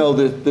 but we know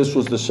that this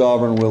was the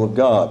sovereign will of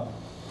God.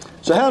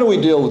 So how do we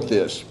deal with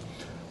this?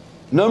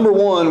 Number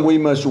 1, we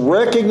must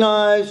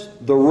recognize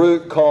the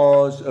root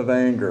cause of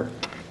anger.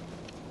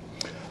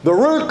 The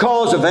root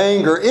cause of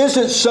anger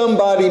isn't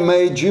somebody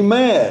made you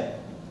mad.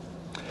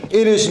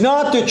 It is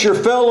not that your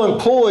fellow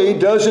employee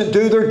doesn't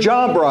do their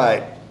job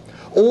right,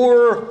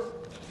 or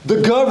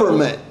the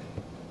government,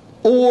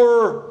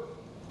 or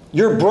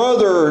your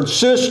brother and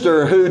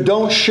sister who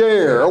don't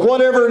share, or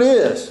whatever it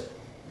is,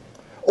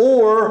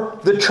 or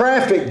the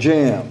traffic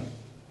jam.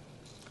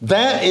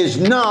 That is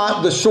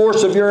not the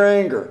source of your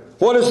anger.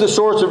 What is the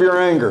source of your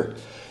anger?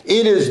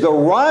 It is the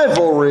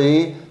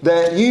rivalry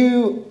that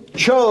you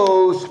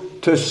chose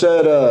to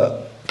set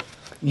up.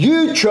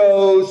 You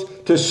chose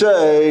to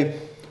say,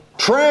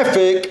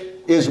 traffic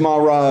is my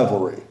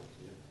rivalry.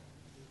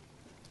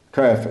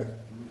 Traffic.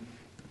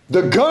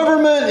 The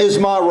government is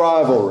my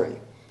rivalry.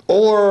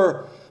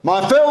 Or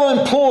my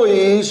fellow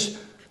employees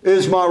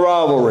is my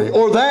rivalry.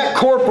 Or that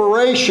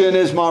corporation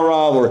is my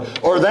rivalry.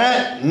 Or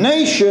that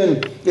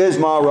nation is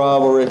my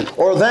rivalry.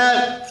 Or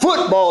that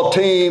football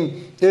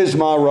team is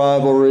my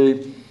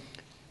rivalry.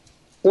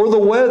 Or the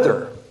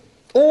weather.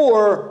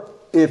 Or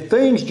if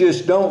things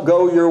just don't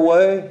go your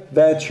way,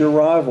 that's your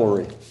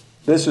rivalry.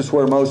 This is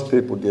where most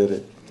people get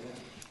it.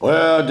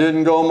 Well, it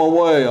didn't go my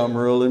way. I'm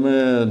really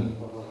mad.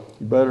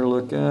 You better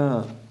look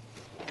out.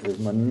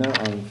 My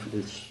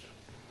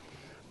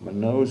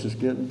nose is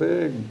getting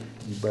big.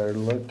 You better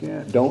look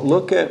out. Don't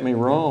look at me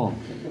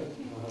wrong.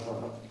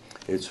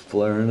 It's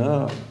flaring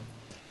up.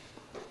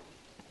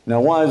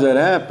 Now, why does that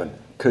happen?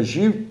 Because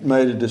you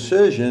made a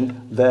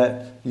decision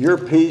that your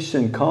peace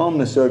and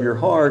calmness of your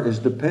heart is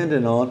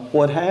dependent on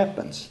what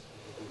happens.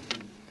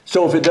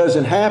 So if it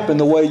doesn't happen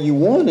the way you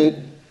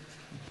wanted,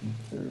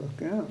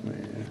 look out,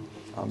 man.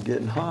 I'm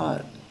getting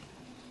hot.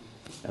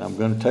 And I'm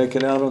going to take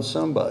it out on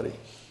somebody.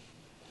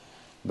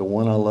 The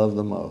one I love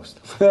the most.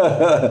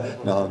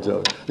 No, I'm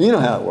joking. You know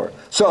how it works.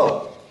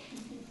 So,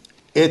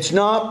 it's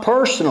not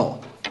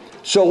personal.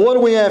 So what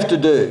do we have to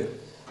do?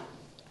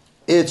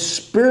 It's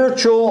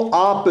spiritual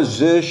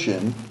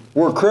opposition.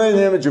 We're created in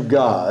the image of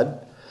God.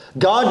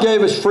 God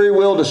gave us free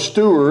will to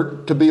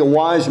steward, to be a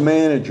wise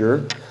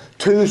manager,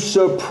 to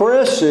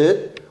suppress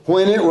it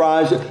when it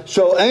rises.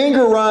 So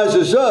anger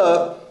rises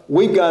up,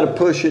 we've got to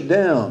push it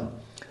down.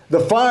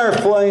 The fire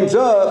flames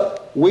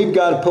up, we've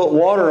got to put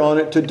water on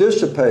it to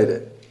dissipate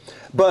it.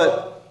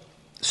 But,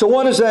 so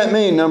what does that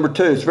mean, number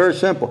 2? It's very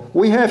simple.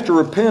 We have to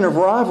repent of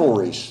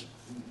rivalries.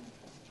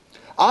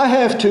 I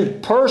have to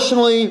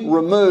personally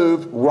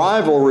remove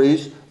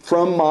rivalries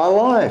from my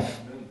life.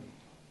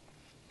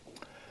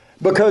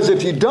 Because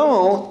if you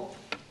don't,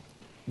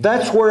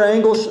 that's where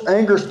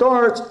anger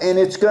starts, and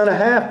it's going to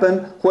happen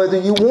whether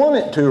you want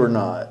it to or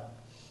not.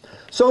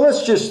 So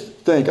let's just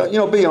think,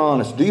 be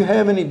honest. Do you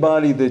have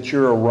anybody that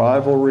you're a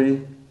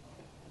rivalry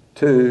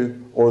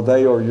to, or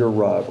they are your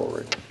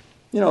rivalry?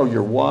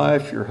 Your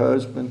wife, your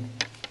husband.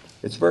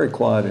 It's very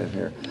quiet in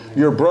here.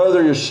 Your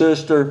brother, your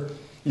sister,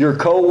 your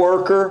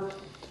co-worker,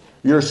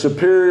 your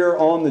superior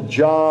on the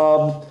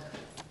job.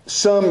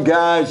 Some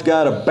guy's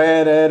got a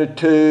bad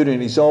attitude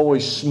and he's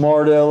always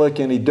smart aleck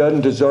and he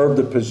doesn't deserve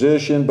the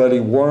position, but he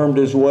wormed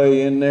his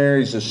way in there.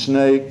 He's a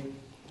snake.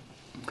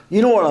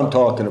 You know what I'm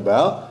talking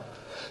about.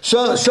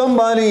 So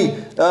somebody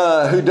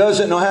who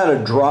doesn't know how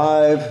to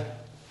drive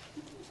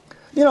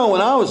You know,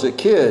 when I was a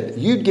kid,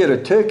 you'd get a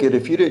ticket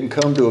if you didn't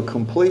come to a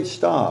complete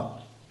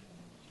stop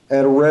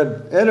at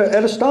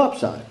a stop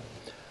sign.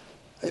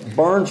 It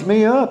burns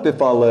me up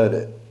if I let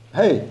it.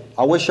 Hey,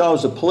 I wish I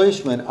was a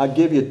policeman. I'd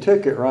give you a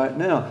ticket right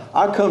now.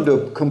 I come to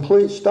a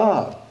complete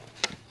stop.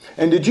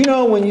 And did you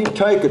know when you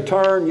take a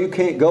turn, you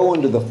can't go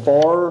into the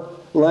far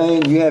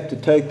lane, you have to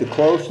take the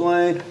close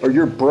lane, or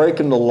you're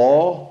breaking the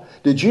law?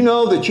 Did you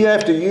know that you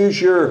have to use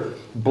your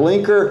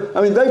blinker?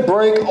 I mean, they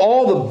break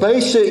all the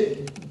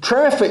basic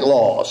traffic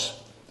laws.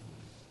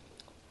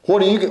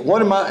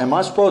 Am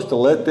I supposed to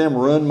let them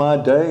ruin my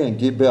day and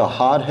be a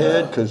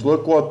hothead? Because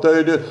look what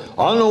they do.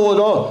 I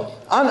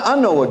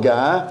know a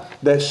guy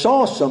that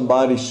saw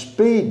somebody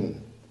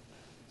speeding,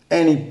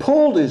 and he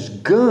pulled his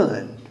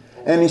gun,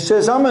 and he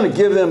says, I'm going to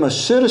give them a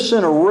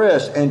citizen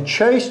arrest, and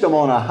chased them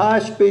on a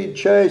high-speed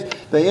chase.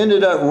 They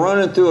ended up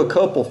running through a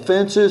couple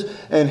fences,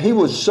 and he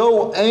was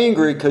so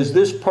angry because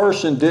this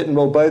person didn't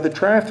obey the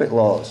traffic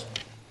laws.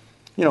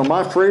 You know,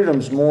 my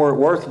freedom's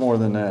worth more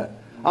than that.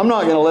 I'm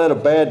not going to let a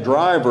bad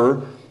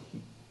driver,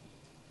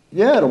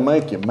 it'll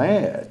make you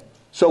mad.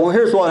 So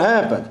here's what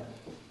happened.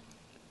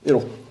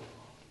 And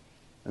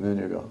then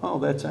you go, oh,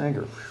 that's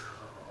anger.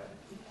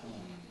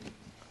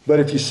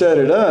 But if you set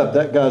it up,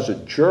 that guy's a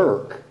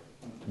jerk.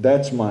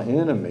 That's my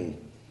enemy.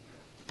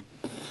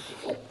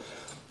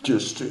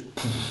 The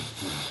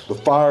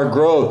fire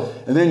grows,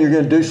 and then you're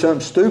going to do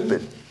something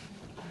stupid.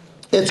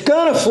 It's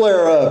going to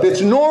flare up. It's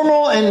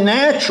normal and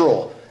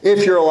natural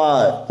if you're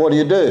alive. What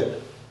do?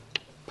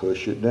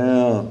 Push it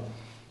down.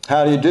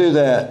 How do you do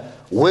that?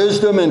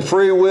 Wisdom and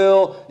free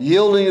will,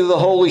 yielding to the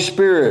Holy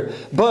Spirit.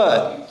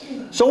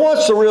 So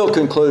what's the real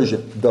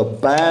conclusion? The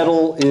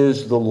battle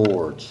is the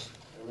Lord's.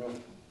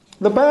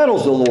 The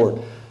battle's the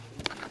Lord.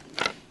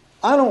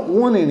 I don't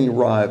want any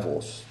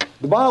rivals.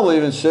 The Bible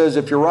even says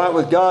if you're right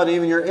with God,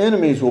 even your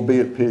enemies will be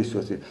at peace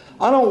with you.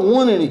 I don't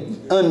want any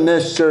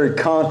unnecessary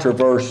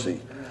controversy.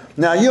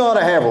 Now, you ought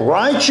to have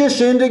righteous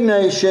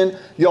indignation.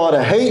 You ought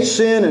to hate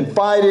sin and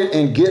fight it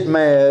and get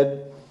mad.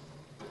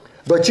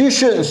 But you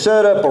shouldn't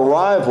set up a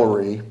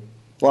rivalry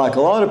like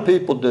a lot of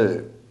people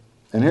do.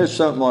 And here's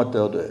something like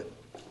they'll do.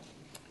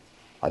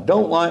 I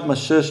don't like my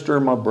sister or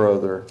my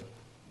brother.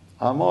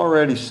 I'm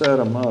already set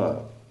them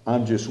up.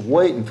 I'm just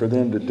waiting for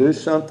them to do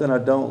something I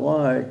don't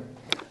like.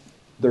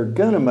 They're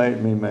going to make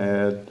me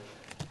mad,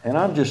 and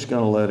I'm just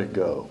going to let it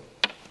go.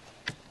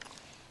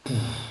 You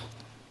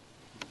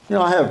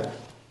know,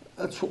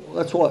 that's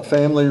what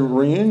family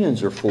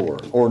reunions are for,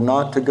 or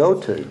not to go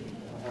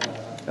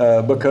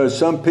to. Because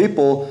some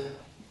people,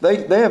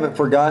 they haven't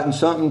forgotten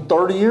something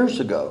 30 years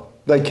ago.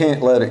 They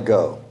can't let it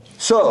go.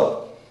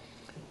 So,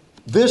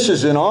 this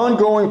is an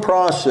ongoing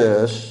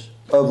process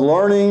of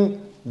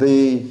learning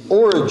the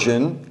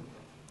origin,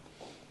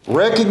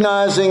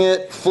 recognizing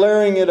it,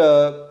 flaring it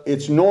up.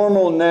 It's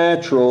normal,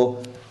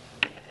 natural.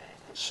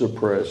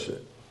 Suppress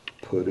it.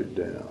 Put it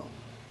down.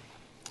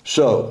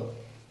 So,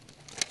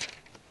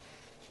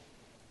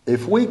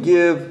 if we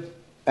give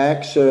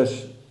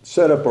access,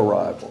 set up a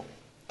rival,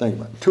 think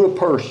about it, to a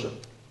person.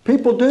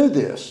 People do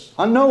this.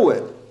 I know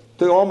it.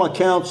 Through all my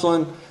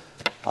counseling,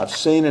 I've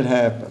seen it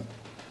happen.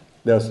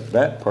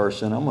 That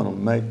person,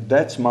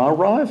 that's my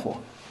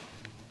rival.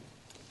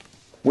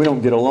 We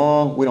don't get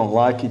along. We don't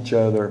like each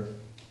other.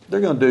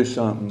 They're going to do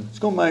something. It's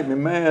going to make me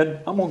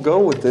mad. I'm going to go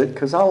with it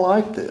because I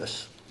like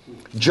this.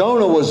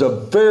 Jonah was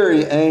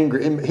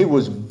he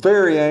was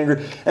very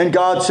angry. And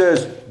God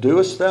says,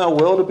 doest thou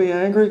well to be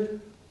angry?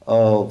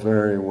 Oh,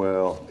 very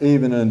well,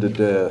 even unto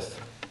death.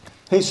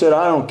 He said,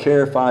 I don't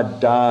care if I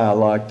die, I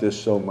like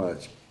this so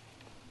much.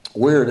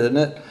 Weird, isn't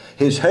it?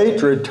 His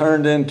hatred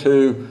turned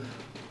into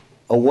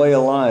a way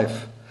of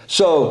life.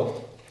 So,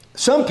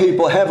 some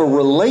people have a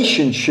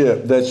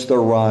relationship that's their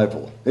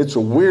rival. It's a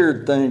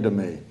weird thing to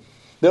me.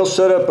 They'll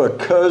set up a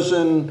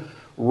cousin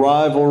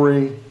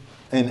rivalry,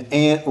 an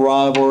aunt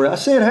rivalry. I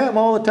see it happen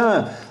all the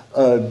time.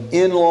 An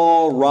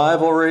in-law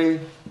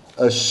rivalry,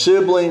 a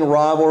sibling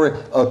rivalry,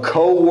 a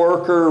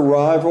co-worker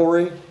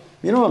rivalry.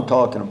 You know what I'm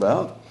talking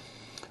about.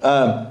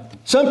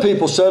 Some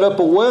people set up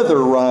a weather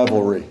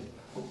rivalry.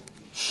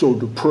 So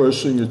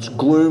depressing, it's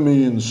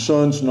gloomy and the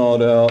sun's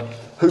not out.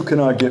 Who can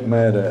I get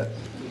mad at?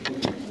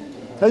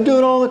 They do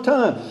it all the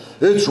time.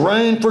 It's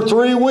rained for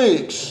 3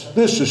 weeks.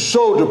 This is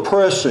so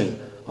depressing.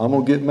 I'm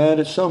going to get mad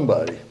at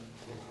somebody.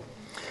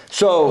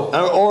 So,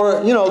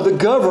 or, the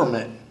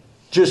government.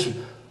 Just,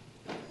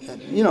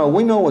 we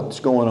know what's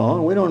going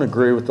on. We don't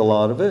agree with a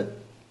lot of it.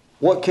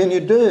 What can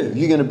you do?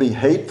 You going to be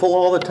hateful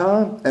all the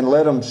time and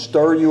let them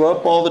stir you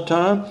up all the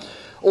time?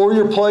 Or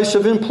your place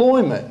of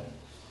employment.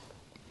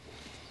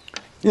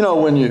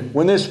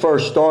 When this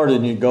first started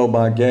and you go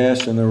buy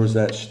gas and there was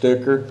that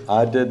sticker,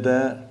 I did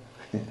that.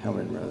 How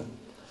many remember that?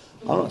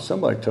 I don't know,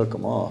 somebody took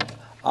them off.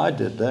 I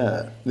did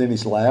that. Then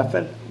he's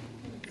laughing.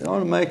 It ought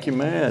to make you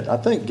mad. I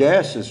think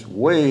gas is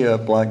way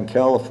up, like in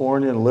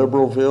California, in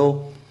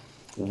Liberalville.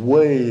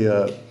 Way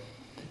up.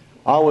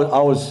 I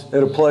was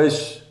at a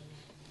place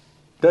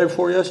day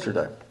before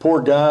yesterday.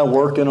 Poor guy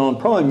working on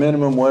probably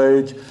minimum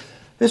wage.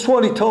 It's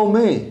what he told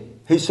me.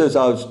 He says,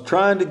 I was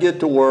trying to get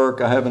to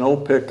work. I have an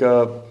old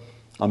pickup.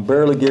 I'm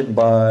barely getting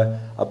by.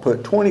 I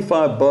put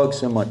 25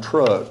 bucks in my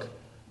truck.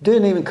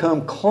 Didn't even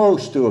come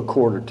close to a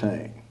quarter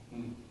tank.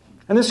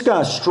 And this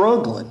guy's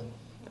struggling.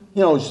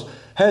 You know,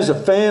 has a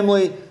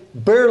family,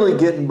 barely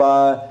getting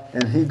by.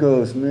 And he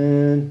goes,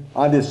 man,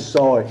 I just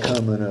saw it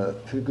coming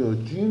up. He goes,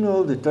 do you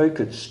know that they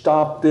could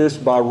stop this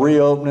by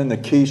reopening the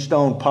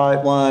Keystone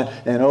Pipeline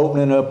and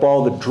opening up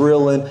all the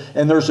drilling?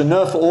 And there's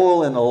enough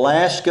oil in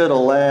Alaska to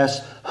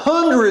last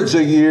hundreds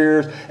of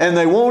years, and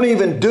they won't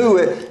even do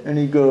it. And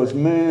he goes,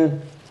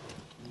 man,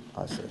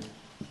 I said,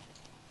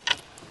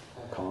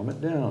 calm it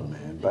down,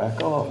 man.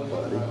 Back off,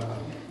 buddy.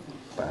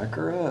 Back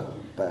her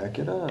up. Back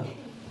it up.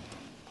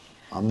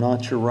 I'm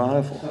not your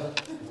rival.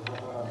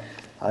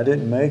 I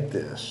didn't make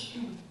this.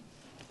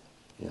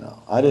 You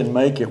know, I didn't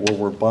make it where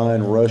we're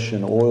buying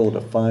Russian oil to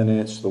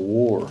finance the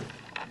war.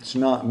 It's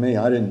not me.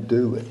 I didn't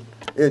do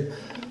it.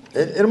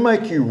 It'll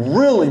make you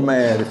really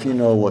mad if you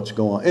know what's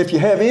going on, if you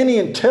have any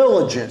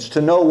intelligence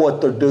to know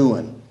what they're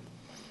doing.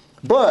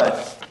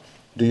 But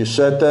do you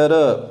set that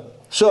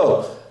up?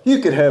 So you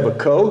could have a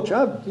coach.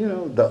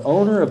 The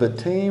owner of a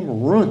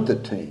team ruined the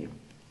team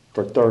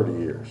for 30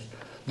 years.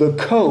 The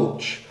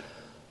coach,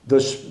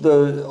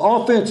 the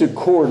offensive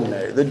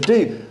coordinator,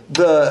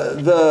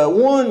 the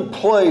one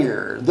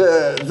player,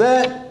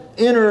 that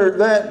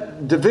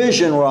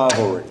division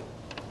rivalry.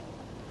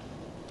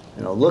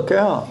 You know, look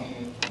out.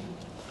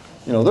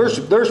 You know,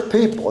 there's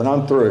people, and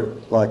I'm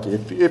through. Like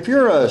if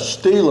you're a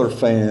Steeler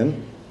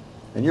fan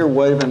and you're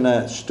waving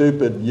that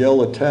stupid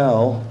yellow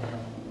towel,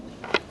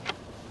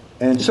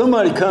 and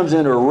somebody comes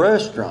into a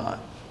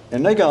restaurant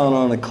and they got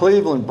on a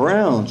Cleveland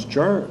Browns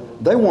jersey,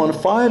 they want to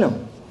fight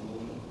them.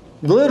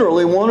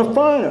 Literally want to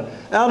fight them.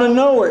 Out of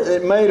nowhere,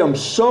 it made them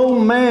so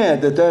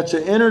mad that that's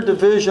an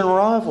interdivision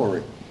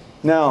rivalry.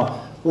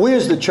 Now, we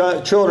as the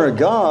children of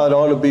God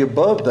ought to be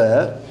above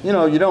that. You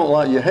know,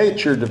 you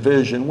hate your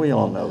division. We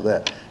all know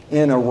that.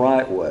 In a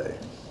right way.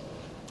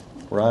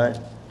 Right?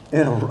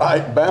 In a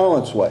right,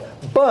 balanced way.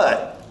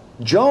 But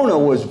Jonah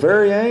was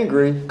very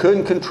angry,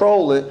 couldn't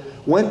control it,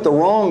 went the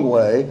wrong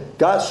way,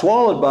 got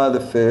swallowed by the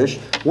fish,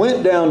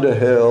 went down to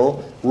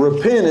hell,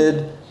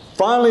 repented,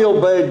 finally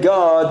obeyed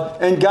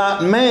God, and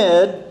got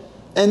mad.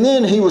 And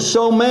then he was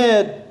so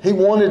mad, he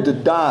wanted to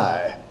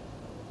die.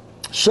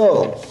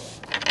 So,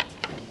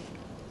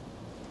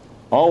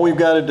 all we've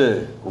got to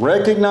do,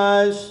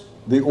 recognize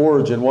the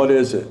origin. What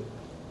is it?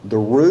 The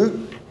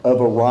root of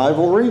a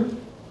rivalry.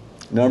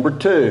 Number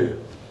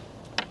 2,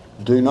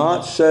 do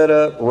not set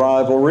up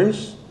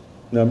rivalries.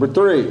 Number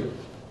 3,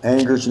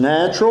 anger's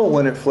natural.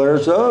 When it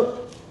flares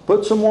up,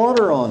 put some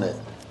water on it.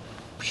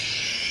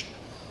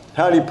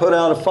 How do you put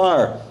out a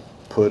fire?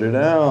 Put it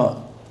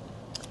out.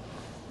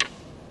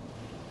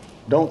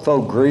 Don't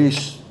throw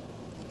grease.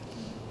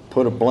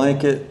 Put a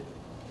blanket,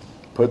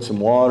 put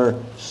some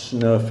water,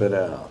 snuff it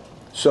out.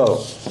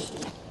 So,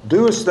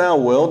 doest thou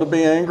well to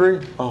be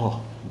angry?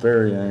 Oh,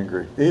 very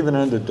angry, even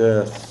unto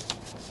death.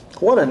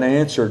 What an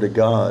answer to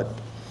God.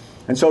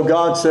 And so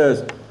God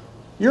says,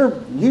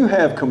 you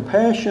have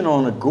compassion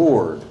on a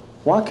gourd.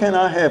 Why can't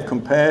I have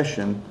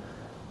compassion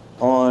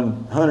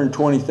on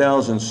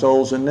 120,000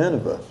 souls in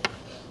Nineveh?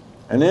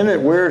 And isn't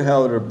it weird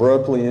how it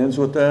abruptly ends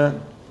with that?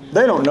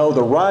 They don't know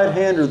the right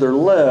hand or their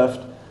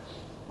left.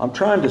 I'm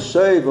trying to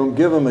save them,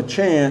 give them a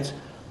chance.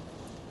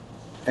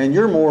 And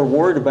you're more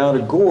worried about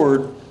a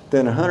gourd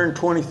than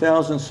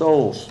 120,000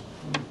 souls.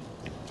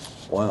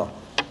 Wow.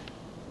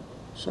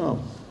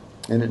 So,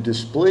 and it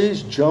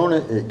displeased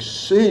Jonah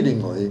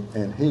exceedingly,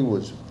 and he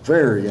was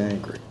very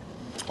angry.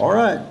 All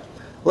right,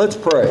 let's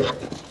pray.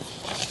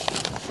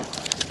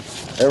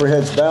 Every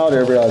head's bowed,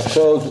 every eye's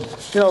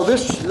closed. You know,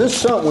 this is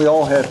something we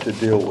all have to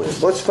deal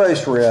with. Let's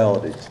face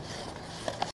reality.